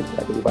ማለት ነው።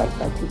 እግዚአብሔር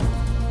ይባርካችሁ።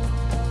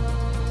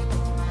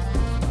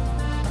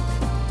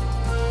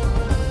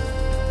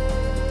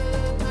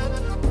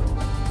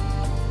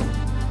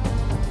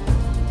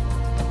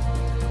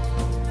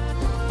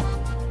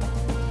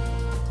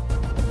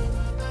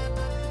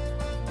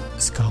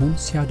 እስካሁን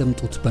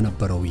ሲያደምጡት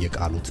በነበረው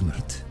የቃሉ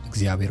ትምህርት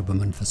እግዚአብሔር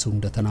በመንፈሱ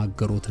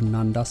እንደተናገሩትና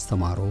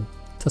እንዳስተማረው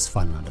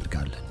ተስፋ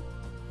እናደርጋለን።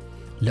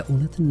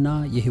 ለእውነትና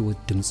የሕይወት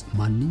ድምጽ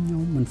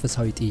ማንኛውም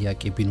መንፈሳዊ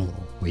ጥያቄ ቢኖሩ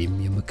ወይም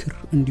የምክር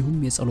እንዲሁም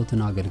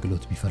የጸሎትን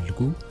አገልግሎት ቢፈልጉ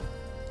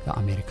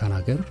ለአሜሪካን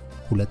ሀገር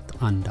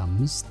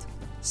 215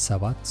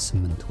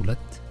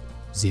 782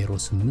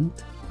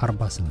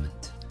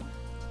 0848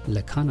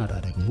 ለካናዳ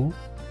ደግሞ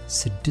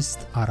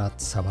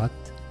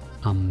 647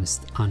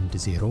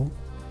 510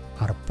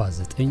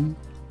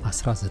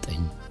 4919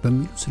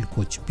 በሚሉ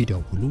ስልኮች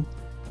ቢደውሉ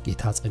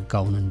ጌታ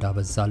ጸጋውን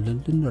እንዳበዛልን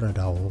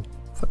ልንረዳው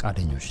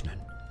ፈቃደኞች ነን።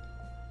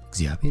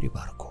 እግዚአብሔር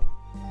ይባርኮ።